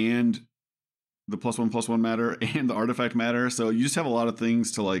matter and the +1/+1 matter and the artifact matter. So you just have a lot of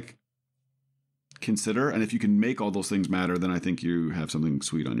things to like consider. And if you can make all those things matter, then I think you have something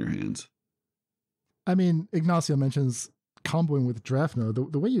sweet on your hands. I mean, Ignacio mentions comboing with Drafna.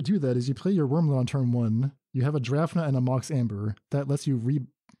 The way you do that is you play your Wurmlet on turn 1. You have a Drafna and a Mox Amber. That lets you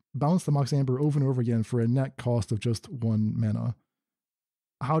bounce the Mox Amber over and over again for a net cost of just 1 mana.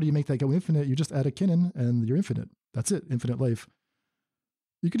 How do you make that go infinite? You just add a Kinnan and you're infinite. That's it, infinite life.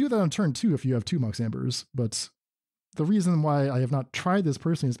 You could do that on turn 2 if you have 2 Mox Ambers, but the reason why I have not tried this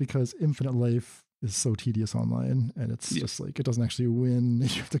personally is because infinite life is so tedious online, and it's just like, it doesn't actually win. You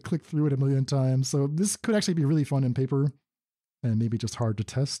have to click through it a million times. So this could actually be really fun in paper and maybe just hard to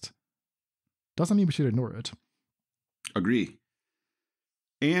test. Doesn't mean we should ignore it. Agree.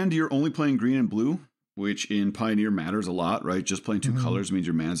 And you're only playing green and blue, which in Pioneer matters a lot, right? Just playing 2 colors means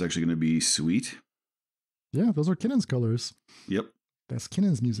your mana's actually going to be sweet. Yeah, those are Kinnan's colors. Yep. That's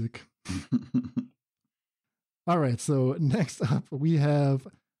Kinnan's music. All right, so next up we have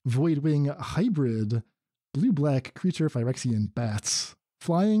Voidwing Hybrid, blue-black creature Phyrexian bats.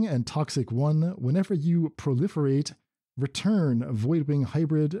 Flying and toxic 1. Whenever you proliferate, return Voidwing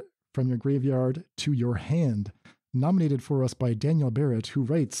Hybrid from your graveyard to your hand. Nominated for us by Daniel Barrett, who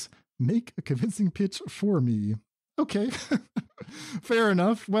writes, make a convincing pitch for me. Okay, fair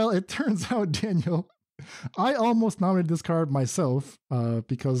enough. Well, it turns out, Daniel, I almost nominated this card myself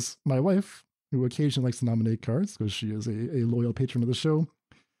because my wife, who occasionally likes to nominate cards because she is a loyal patron of the show,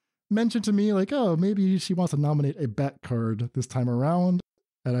 mentioned to me like, oh, maybe she wants to nominate a bat card this time around.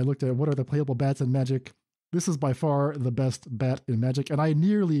 And I looked at what are the playable bats in Magic. This is by far the best bat in Magic, and I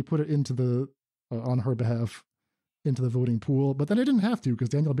nearly put it into the on her behalf into the voting pool, but then I didn't have to because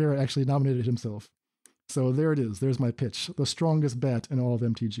Daniel Barrett actually nominated himself. So there it is. There's my pitch. The strongest bat in all of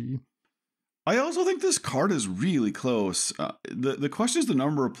MTG. I also think this card is really close. The question is the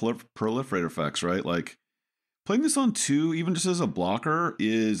number of proliferate effects, right? Like playing this on 2, even just as a blocker,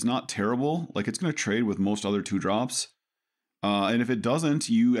 is not terrible. Like it's going to trade with most other 2-drops. And if it doesn't,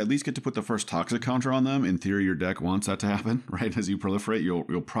 you at least get to put the first toxic counter on them. In theory, your deck wants that to happen, right? As you proliferate,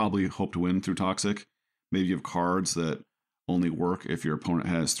 you'll probably hope to win through toxic. Maybe you have cards that only work if your opponent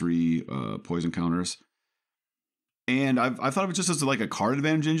has 3 poison counters. And I've thought of it just as like a card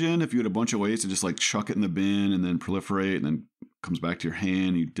advantage engine. If you had a bunch of ways to just like chuck it in the bin and then proliferate and then comes back to your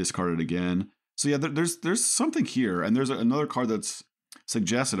hand, you discard it again. So yeah, there's something here. And there's another card that's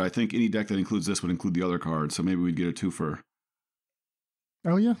suggested. I think any deck that includes this would include the other card. So maybe we'd get a 2-for.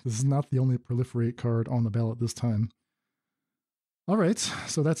 Oh yeah, this is not the only proliferate card on the ballot this time. All right,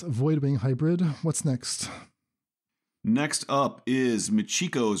 so that's Voidwing Hybrid. What's next? Next up is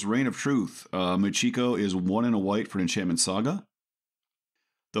Michiko's Reign of Truth. Michiko is 1 and a white for an Enchantment Saga.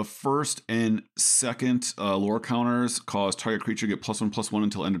 The first and second lore counters cause target creature get +1/+1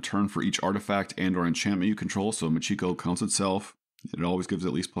 until end of turn for each artifact and or enchantment you control. So Michiko counts itself. It always gives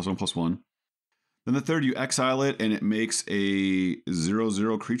at least +1/+1. Then the third, you exile it, and it makes a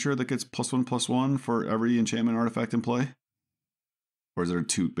 0/0 creature that gets +1/+1 for every enchantment artifact in play. Or is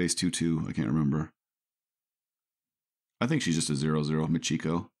it a base 2/2? I can't remember. I think she's just a 0/0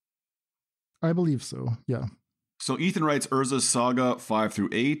 Michiko. I believe so, yeah. So Ethan writes Urza's Saga 5 through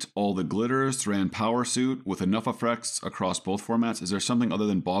 8, all the glitters, Thran Power Suit, with enough effects across both formats. Is there something other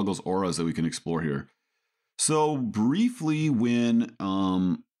than Boggle's auras that we can explore here? So briefly, when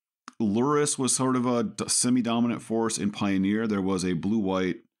Luris was sort of a semi-dominant force in Pioneer, there was a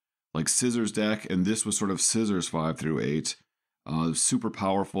blue-white like Scissors deck, and this was sort of Scissors 5 through 8. Super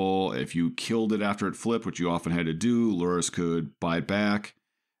powerful. If you killed it after it flipped, which you often had to do, Luris could buy it back.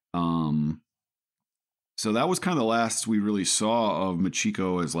 So that was kind of the last we really saw of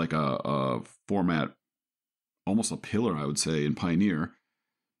Michiko as like a format, almost a pillar, I would say, in Pioneer.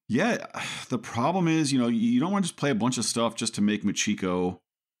 Yeah, the problem is, you don't want to just play a bunch of stuff just to make Michiko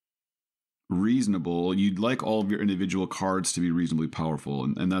reasonable. You'd like all of your individual cards to be reasonably powerful,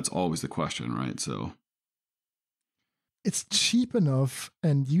 and that's always the question, right? So it's cheap enough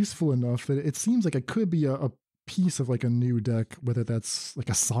and useful enough that it seems like it could be a piece of like a new deck, whether that's like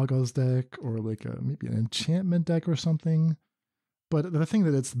a Sagas deck or like maybe an enchantment deck or something. But the thing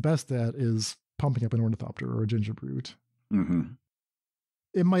that it's best at is pumping up an Ornithopter or a Gingerbrute. Mm-hmm.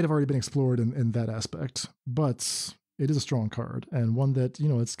 It might have already been explored in that aspect, but it is a strong card and one that,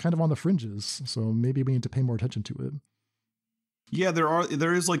 it's kind of on the fringes. So maybe we need to pay more attention to it. Yeah,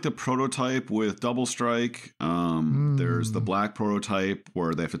 there is like the prototype with Double Strike. There's the black prototype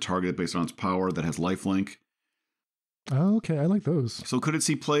where they have to target it based on its power that has lifelink. Oh, okay, I like those. So could it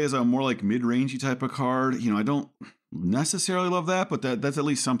see play as a more like mid-rangey type of card? I don't necessarily love that, but that's at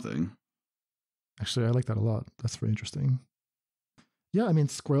least something. Actually, I like that a lot. That's very interesting. Yeah, I mean,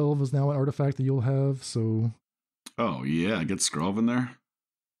 Skrelv is now an artifact that you'll have, so... Oh, yeah, get Skrelv in there?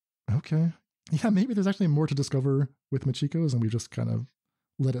 Okay. Yeah, maybe there's actually more to discover with Michiko's, and we've just kind of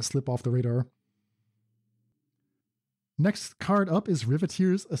let it slip off the radar. Next card up is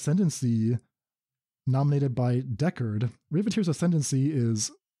Riveteers Ascendancy, nominated by Deckard. Riveteers Ascendancy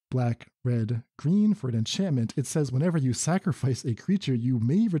is black, red, green for an enchantment. It says whenever you sacrifice a creature, you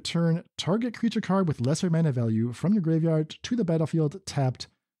may return target creature card with lesser mana value from your graveyard to the battlefield tapped.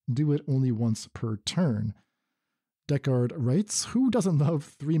 Do it only once per turn. Deckard writes, who doesn't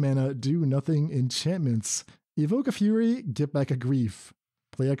love 3 mana do nothing enchantments? Evoke a Fury, get back a Grief.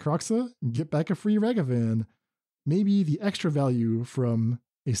 Play a Kroxa, get back a free Ragavan. Maybe the extra value from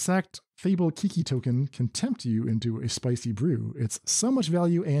a sacked Fable Kiki token can tempt you into a spicy brew. It's so much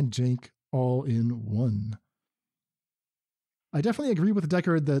value and jank all in one. I definitely agree with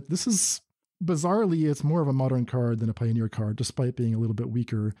Deckard that this is, bizarrely, it's more of a modern card than a Pioneer card, despite being a little bit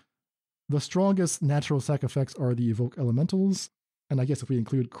weaker. The strongest natural sack effects are the Evoke Elementals, and I guess if we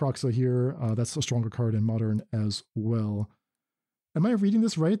include Kroxa here, that's a stronger card in Modern as well. Am I reading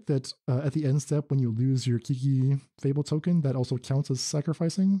this right, that at the end step, when you lose your Kiki Fable token, that also counts as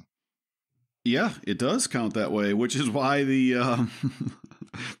sacrificing? Yeah, it does count that way, which is why the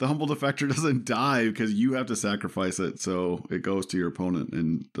the Humble Defector doesn't die, because you have to sacrifice it, so it goes to your opponent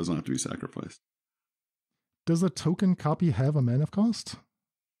and doesn't have to be sacrificed. Does a token copy have a mana cost?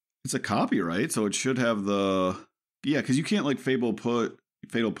 It's a copy, right? So it should have the... Yeah, because you can't like Fatal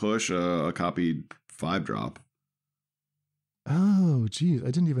Push a copied 5-drop. Oh, geez,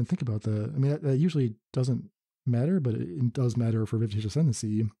 I didn't even think about that. I mean, that usually doesn't matter, but it does matter for Riveteers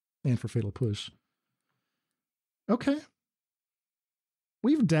Ascendancy and for Fatal Push. Okay.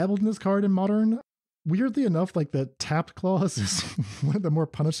 We've dabbled in this card in Modern. Weirdly enough, like that tapped clause is one of the more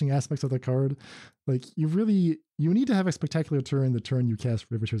punishing aspects of the card. Like you need to have a spectacular turn the turn you cast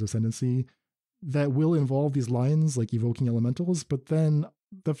Riveteers Ascendancy that will involve these lines like evoking elementals, but then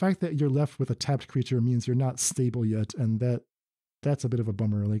the fact that you're left with a tapped creature means you're not stable yet, and that's a bit of a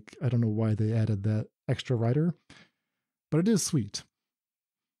bummer. Like, I don't know why they added that extra rider, but it is sweet.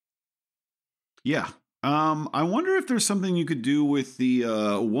 Yeah. I wonder if there's something you could do with the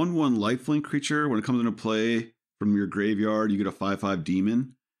 1/1 lifelink creature. When it comes into play from your graveyard, you get a 5/5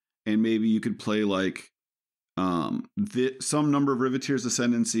 demon, and maybe you could play like some number of Riveteers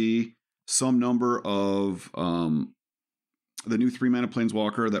Ascendancy, some number of the new 3 mana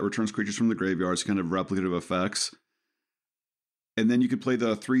Planeswalker that returns creatures from the graveyard, so kind of replicative effects. And then you could play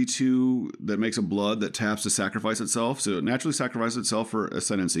the 3/2 that makes a blood that taps to sacrifice itself. So it naturally sacrifices itself for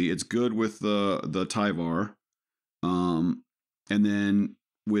Ascendancy. It's good with the Tyvar. And then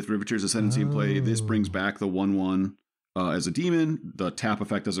with Riveteers Ascendancy in play, this brings back the 1/1 as a demon. The tap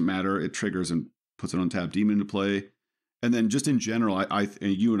effect doesn't matter. It triggers and puts an untapped demon into play. And then just in general, and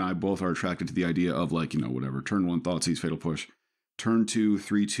you and I both are attracted to the idea of like, whatever, turn 1 Thoughtseize Fatal Push, turn 2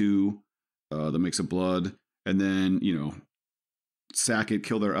 3/2 that makes a blood, and then, sack it,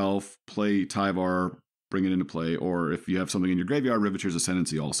 kill their elf, play Tyvar, bring it into play, or if you have something in your graveyard, Riveteers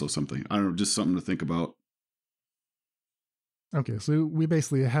Ascendancy also something. I don't know, just something to think about. Okay, so we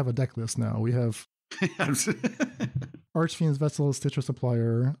basically have a deck list now. We have Archfiend's Vessel, Stitcher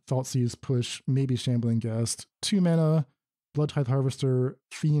Supplier, Thoughtseize Push, maybe Shambling Guest, 2 mana, Blood Tithe Harvester,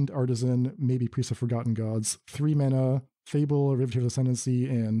 Fiend Artisan, maybe Priest of Forgotten Gods, 3 mana, Fable, Riveteers Ascendancy,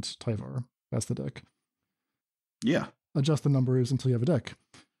 and Tyvar. That's the deck. Yeah. Adjust the numbers until you have a deck.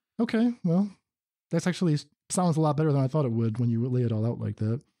 Okay, well, that's actually sounds a lot better than I thought it would when you lay it all out like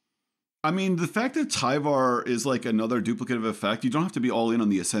that. I mean, the fact that Tyvar is like another duplicative effect, you don't have to be all in on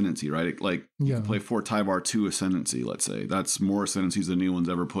the Ascendancy, right? Like, you can play 4 Tyvar, 2 Ascendancy, let's say. That's more Ascendancies than anyone's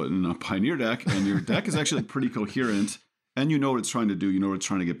ever put in a Pioneer deck, and your deck is actually pretty coherent, and you know what it's trying to do, you know what it's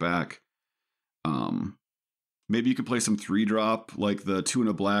trying to get back. Maybe you could play some 3-drop, like the 2 and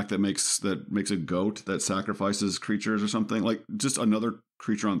a black that makes a goat that sacrifices creatures or something. Like, just another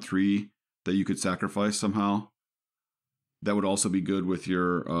creature on 3 that you could sacrifice somehow. That would also be good with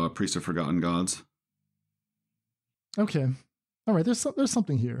your Priest of Forgotten Gods. Okay. All right, there's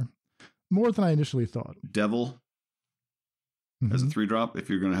something here. More than I initially thought. Devil as a 3-drop, if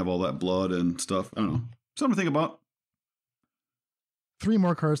you're going to have all that blood and stuff. I don't know. Something to think about. 3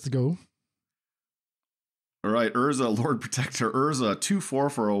 more cards to go. All right, Urza, Lord Protector. Urza,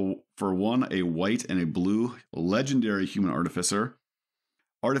 2/4 for 1, a white and a blue. Legendary Human Artificer.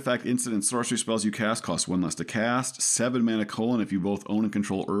 Artifact, instant, and sorcery spells you cast cost 1 less to cast. 7 mana : if you both own and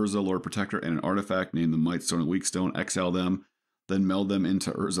control Urza, Lord Protector, and an artifact, name the Might Stone and Weak Stone, exile them, then meld them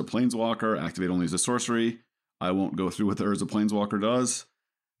into Urza Planeswalker. Activate only as a sorcery. I won't go through what the Urza Planeswalker does.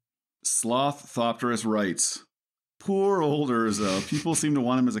 Sloth Thopterus writes, poor old Urza. People seem to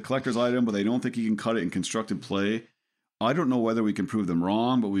want him as a collector's item, but they don't think he can cut it in constructed play. I don't know whether we can prove them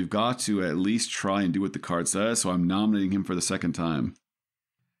wrong, but we've got to at least try and do what the card says, so I'm nominating him for the 2nd time.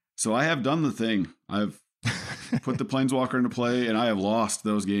 So I have done the thing. I've put the Planeswalker into play, and I have lost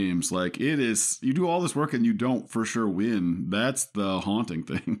those games. Like, it is, you do all this work and you don't for sure win. That's the haunting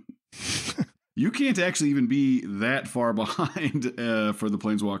thing. You can't actually even be that far behind for the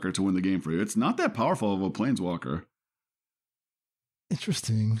Planeswalker to win the game for you. It's not that powerful of a Planeswalker.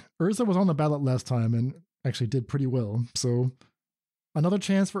 Interesting. Urza was on the ballot last time and actually did pretty well. So another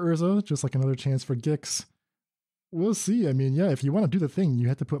chance for Urza, just like another chance for Gix. We'll see. I mean, yeah, if you want to do the thing, you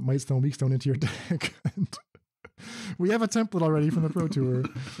have to put Might Stone, Weak Stone into your deck. And we have a template already from the Pro Tour.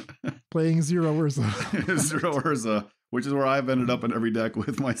 Playing 0 Urza. 0 Urza, which is where I've ended up in every deck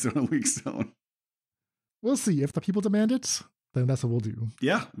with Might Stone and Weak Stone. We'll see. If the people demand it, then that's what we'll do.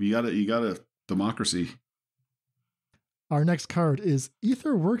 Yeah, you got a democracy. Our next card is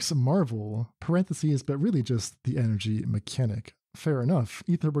Aetherworks Marvel, parentheses, but really just the energy mechanic. Fair enough.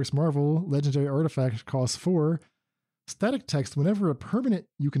 Aetherworks Marvel, legendary artifact, costs 4. Static text, whenever a permanent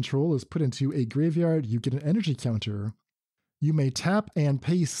you control is put into a graveyard, you get an energy counter. You may tap and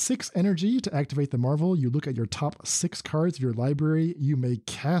pay 6 energy to activate the Marvel. You look at your top 6 cards of your library. You may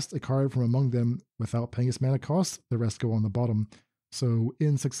cast a card from among them without paying its mana cost. The rest go on the bottom. So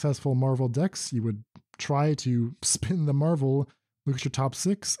in successful Marvel decks, you would try to spin the Marvel, look at your top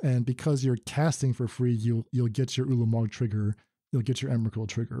 6, and because you're casting for free, you'll get your Ulamog trigger. You'll get your Emrakul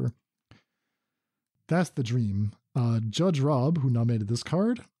trigger. That's the dream. Judge Rob, who nominated this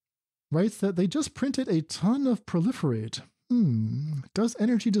card, writes that they just printed a ton of Proliferate. Does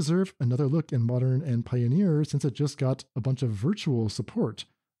energy deserve another look in Modern and Pioneer since it just got a bunch of virtual support?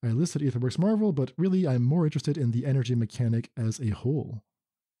 I listed Aetherworks Marvel, but really I'm more interested in the energy mechanic as a whole.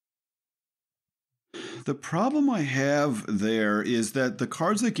 The problem I have there is that the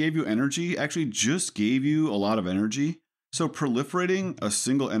cards that gave you energy actually just gave you a lot of energy. So proliferating a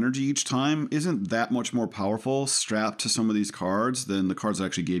single energy each time isn't that much more powerful strapped to some of these cards than the cards that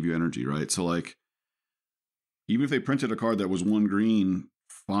actually gave you energy, right? So like, even if they printed a card that was 1 green,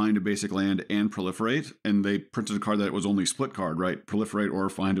 find a basic land and proliferate, and they printed a card that was only split card, right? Proliferate or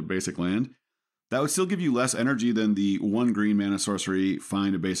find a basic land, that would still give you less energy than the 1 green mana sorcery,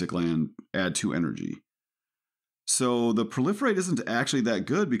 find a basic land, add 2 energy. So the proliferate isn't actually that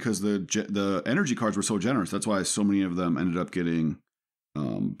good because the energy cards were so generous. That's why so many of them ended up getting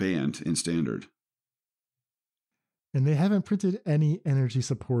banned in standard. And they haven't printed any energy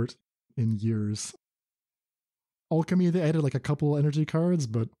support in years. Alchemy, they added like a couple energy cards,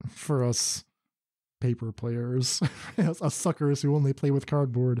 but for us paper players, us suckers who only play with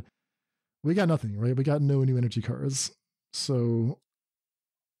cardboard, we got nothing, right? We got no new energy cards. So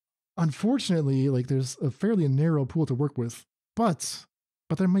unfortunately, like there's a fairly narrow pool to work with, but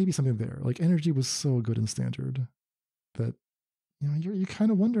there may be something there. Like energy was so good in standard that you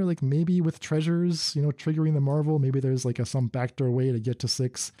kind of wonder, like maybe with treasures, triggering the Marvel, maybe there's like some backdoor way to get to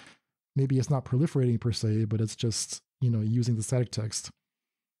 6. Maybe it's not proliferating per se, but it's just, using the static text.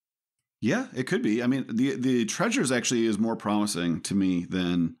 Yeah, it could be. I mean, the treasures actually is more promising to me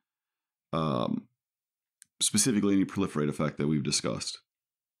than specifically any proliferate effect that we've discussed.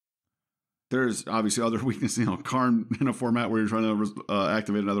 There's obviously other weaknesses, Karn in a format where you're trying to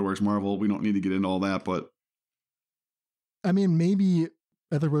activate an Aetherworks Marvel. We don't need to get into all that, but I mean, maybe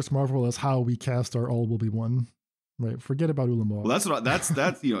Aetherworks Marvel is how we cast our all will be one. Right, forget about Ulamog. Well, that's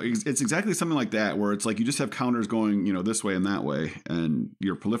it's exactly something like that where it's like you just have counters going, this way and that way, and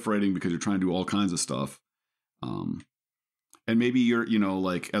you're proliferating because you're trying to do all kinds of stuff. And maybe you're,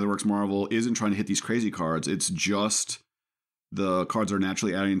 like Aetherworks Marvel isn't trying to hit these crazy cards. It's just the cards are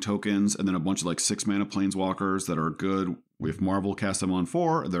naturally adding tokens, and then a bunch of like 6 mana planeswalkers that are good if Marvel casts them on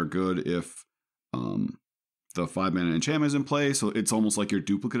 4. They're good if the 5 mana enchantment is in play. So it's almost like your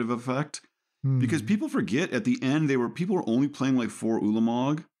duplicative effect. Because people forget at the end people were only playing like 4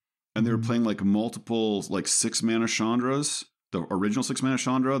 Ulamog, and they were playing like multiple like 6 mana Chandras, the original 6 mana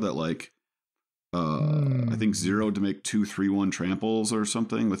Chandra that like I think 0 to make 2/3/1 tramples or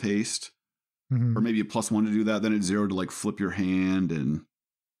something with haste, or maybe a +1 to do that. Then it's 0 to like flip your hand and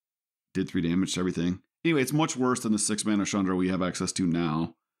did 3 damage to everything. Anyway, it's much worse than the 6 mana Chandra we have access to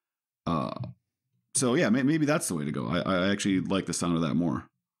now. So yeah, maybe that's the way to go. I actually like the sound of that more.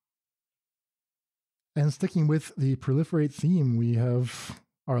 And sticking with the proliferate theme, we have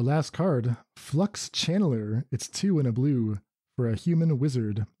our last card, Flux Channeler. It's 2 and a blue for a human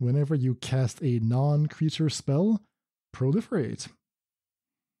wizard. Whenever you cast a non-creature spell, proliferate.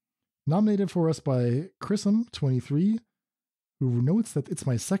 Nominated for us by Chrism23, who notes that it's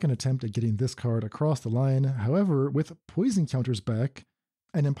my second attempt at getting this card across the line. However, with poison counters back,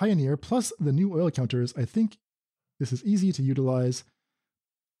 and in Pioneer, plus the new oil counters, I think this is easy to utilize.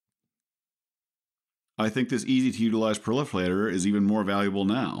 I think this easy to utilize proliferator is even more valuable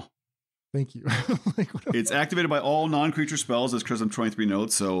now. Thank you. It's activated by all non-creature spells, as Chrism 23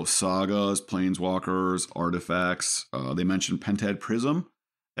 notes. So sagas, planeswalkers, artifacts. They mentioned Pentad Prism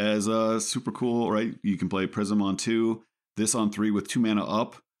as super cool, right? You can play Prism on 2, this on 3 with 2 mana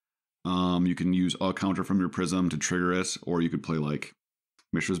up. You can use a counter from your Prism to trigger it, or you could play like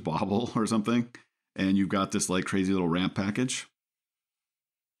Mishra's Bauble or something, and you've got this like crazy little ramp package.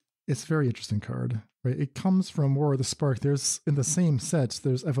 It's a very interesting card. Right, it comes from War of the Spark. There's in the same set,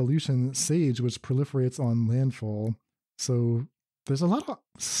 there's Evolution Sage, which proliferates on landfall. So there's a lot of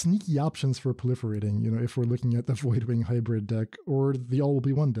sneaky options for proliferating. If we're looking at the Voidwing Hybrid deck, or the All Will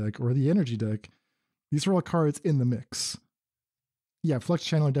Be One deck, or the Energy deck, these are all cards in the mix. Yeah, Flux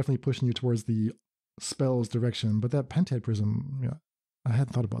Channeler definitely pushing you towards the spells direction, but that Pentad Prism, yeah, I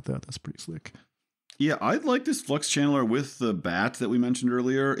hadn't thought about that. That's pretty slick. Yeah, I'd like this Flux Channeler with the bat that we mentioned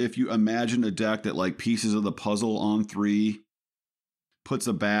earlier. If you imagine a deck that like pieces of the puzzle on 3, puts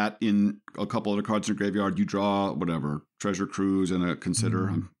a bat in a couple other cards in your graveyard, you draw whatever, Treasure Cruise and a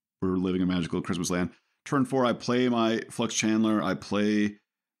Consider. We're living in magical Christmas land. Turn 4, I play my Flux Channeler. I play,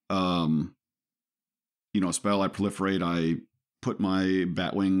 a spell. I proliferate. I put my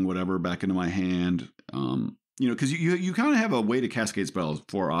Batwing whatever back into my hand. Because you kind of have a way to cascade spells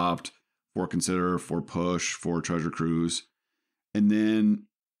for Opt, for Consider, for Push, for Treasure Cruise. And then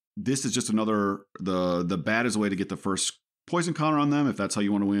this is just another, the bat is a way to get the first poison counter on them. If that's how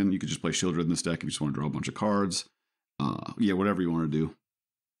you want to win, you could just play Shieldred in this deck if you just want to draw a bunch of cards. Whatever you want to do.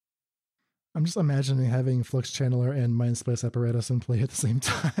 I'm just imagining having Flux Channeler and Mind Splice Apparatus in play at the same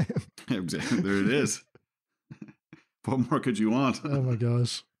time. Exactly. There it is. What more could you want? Oh my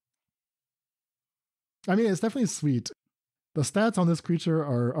gosh. I mean, it's definitely sweet. The stats on this creature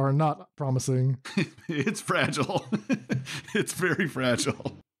are not promising. It's fragile. It's very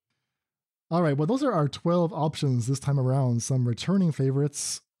fragile. All right, well, those are our 12 options this time around. Some returning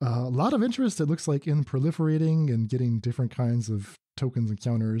favorites. A lot of interest, it looks like, in proliferating and getting different kinds of tokens and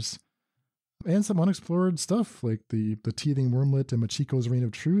counters. And some unexplored stuff, like the Teething Wurmlet and Michiko's Reign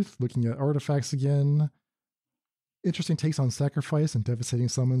of Truth, looking at artifacts again. Interesting takes on Sacrifice and Devastating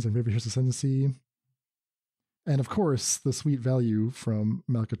Summons and Riveteers Ascendancy. And of course, the sweet value from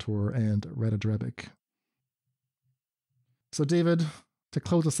Malcator and Ratadrabik. So David, to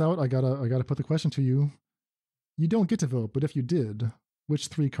close us out, I gotta put the question to you. You don't get to vote, but if you did, which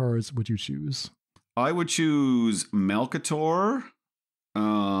 3 cards would you choose? I would choose Malcator.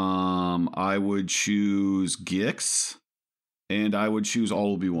 I would choose Gix. And I would choose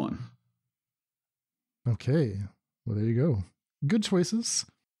All Will Be One. Okay. Well, there you go. Good choices.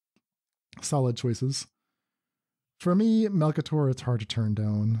 Solid choices. For me, Malcator, it's hard to turn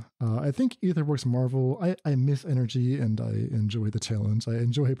down. I think Aetherworks Marvel, I miss energy and I enjoy the challenge. I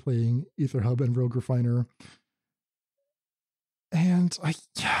enjoy playing Aether Hub and Rogue Refiner. And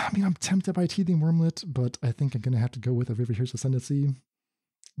I'm tempted by Teething Wurmlet, but I think I'm going to have to go with a Riveteers Ascendancy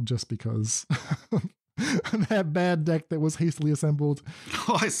just because that bad deck that was hastily assembled.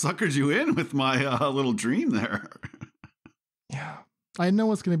 Oh, I suckered you in with my little dream there. Yeah. I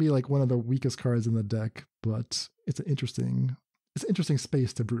know it's going to be like one of the weakest cards in the deck, but it's an interesting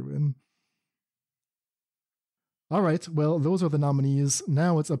space to brew in. All right, well, those are the nominees.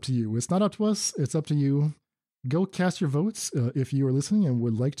 Now it's up to you. It's not up to us, it's up to you. Go cast your votes if you are listening and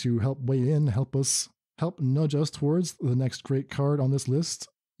would like to help weigh in, help nudge us towards the next great card on this list.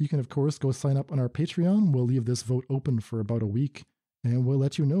 You can, of course, go sign up on our Patreon. We'll leave this vote open for about a week, and we'll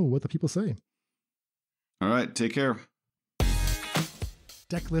let you know what the people say. All right, take care.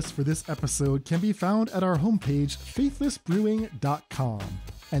 Deck list for this episode can be found at our homepage, faithlessbrewing.com.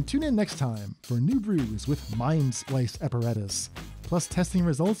 And tune in next time for new brews with Mind Splice Apparatus, plus testing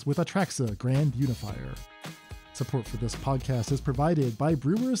results with Atraxa Grand Unifier. Support for this podcast is provided by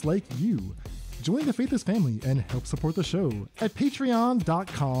brewers like you. Join the Faithless family and help support the show at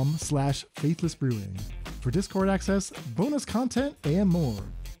patreon.com/faithlessbrewing for Discord access, bonus content, and more.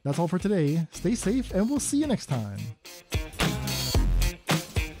 That's all for today. Stay safe and we'll see you next time.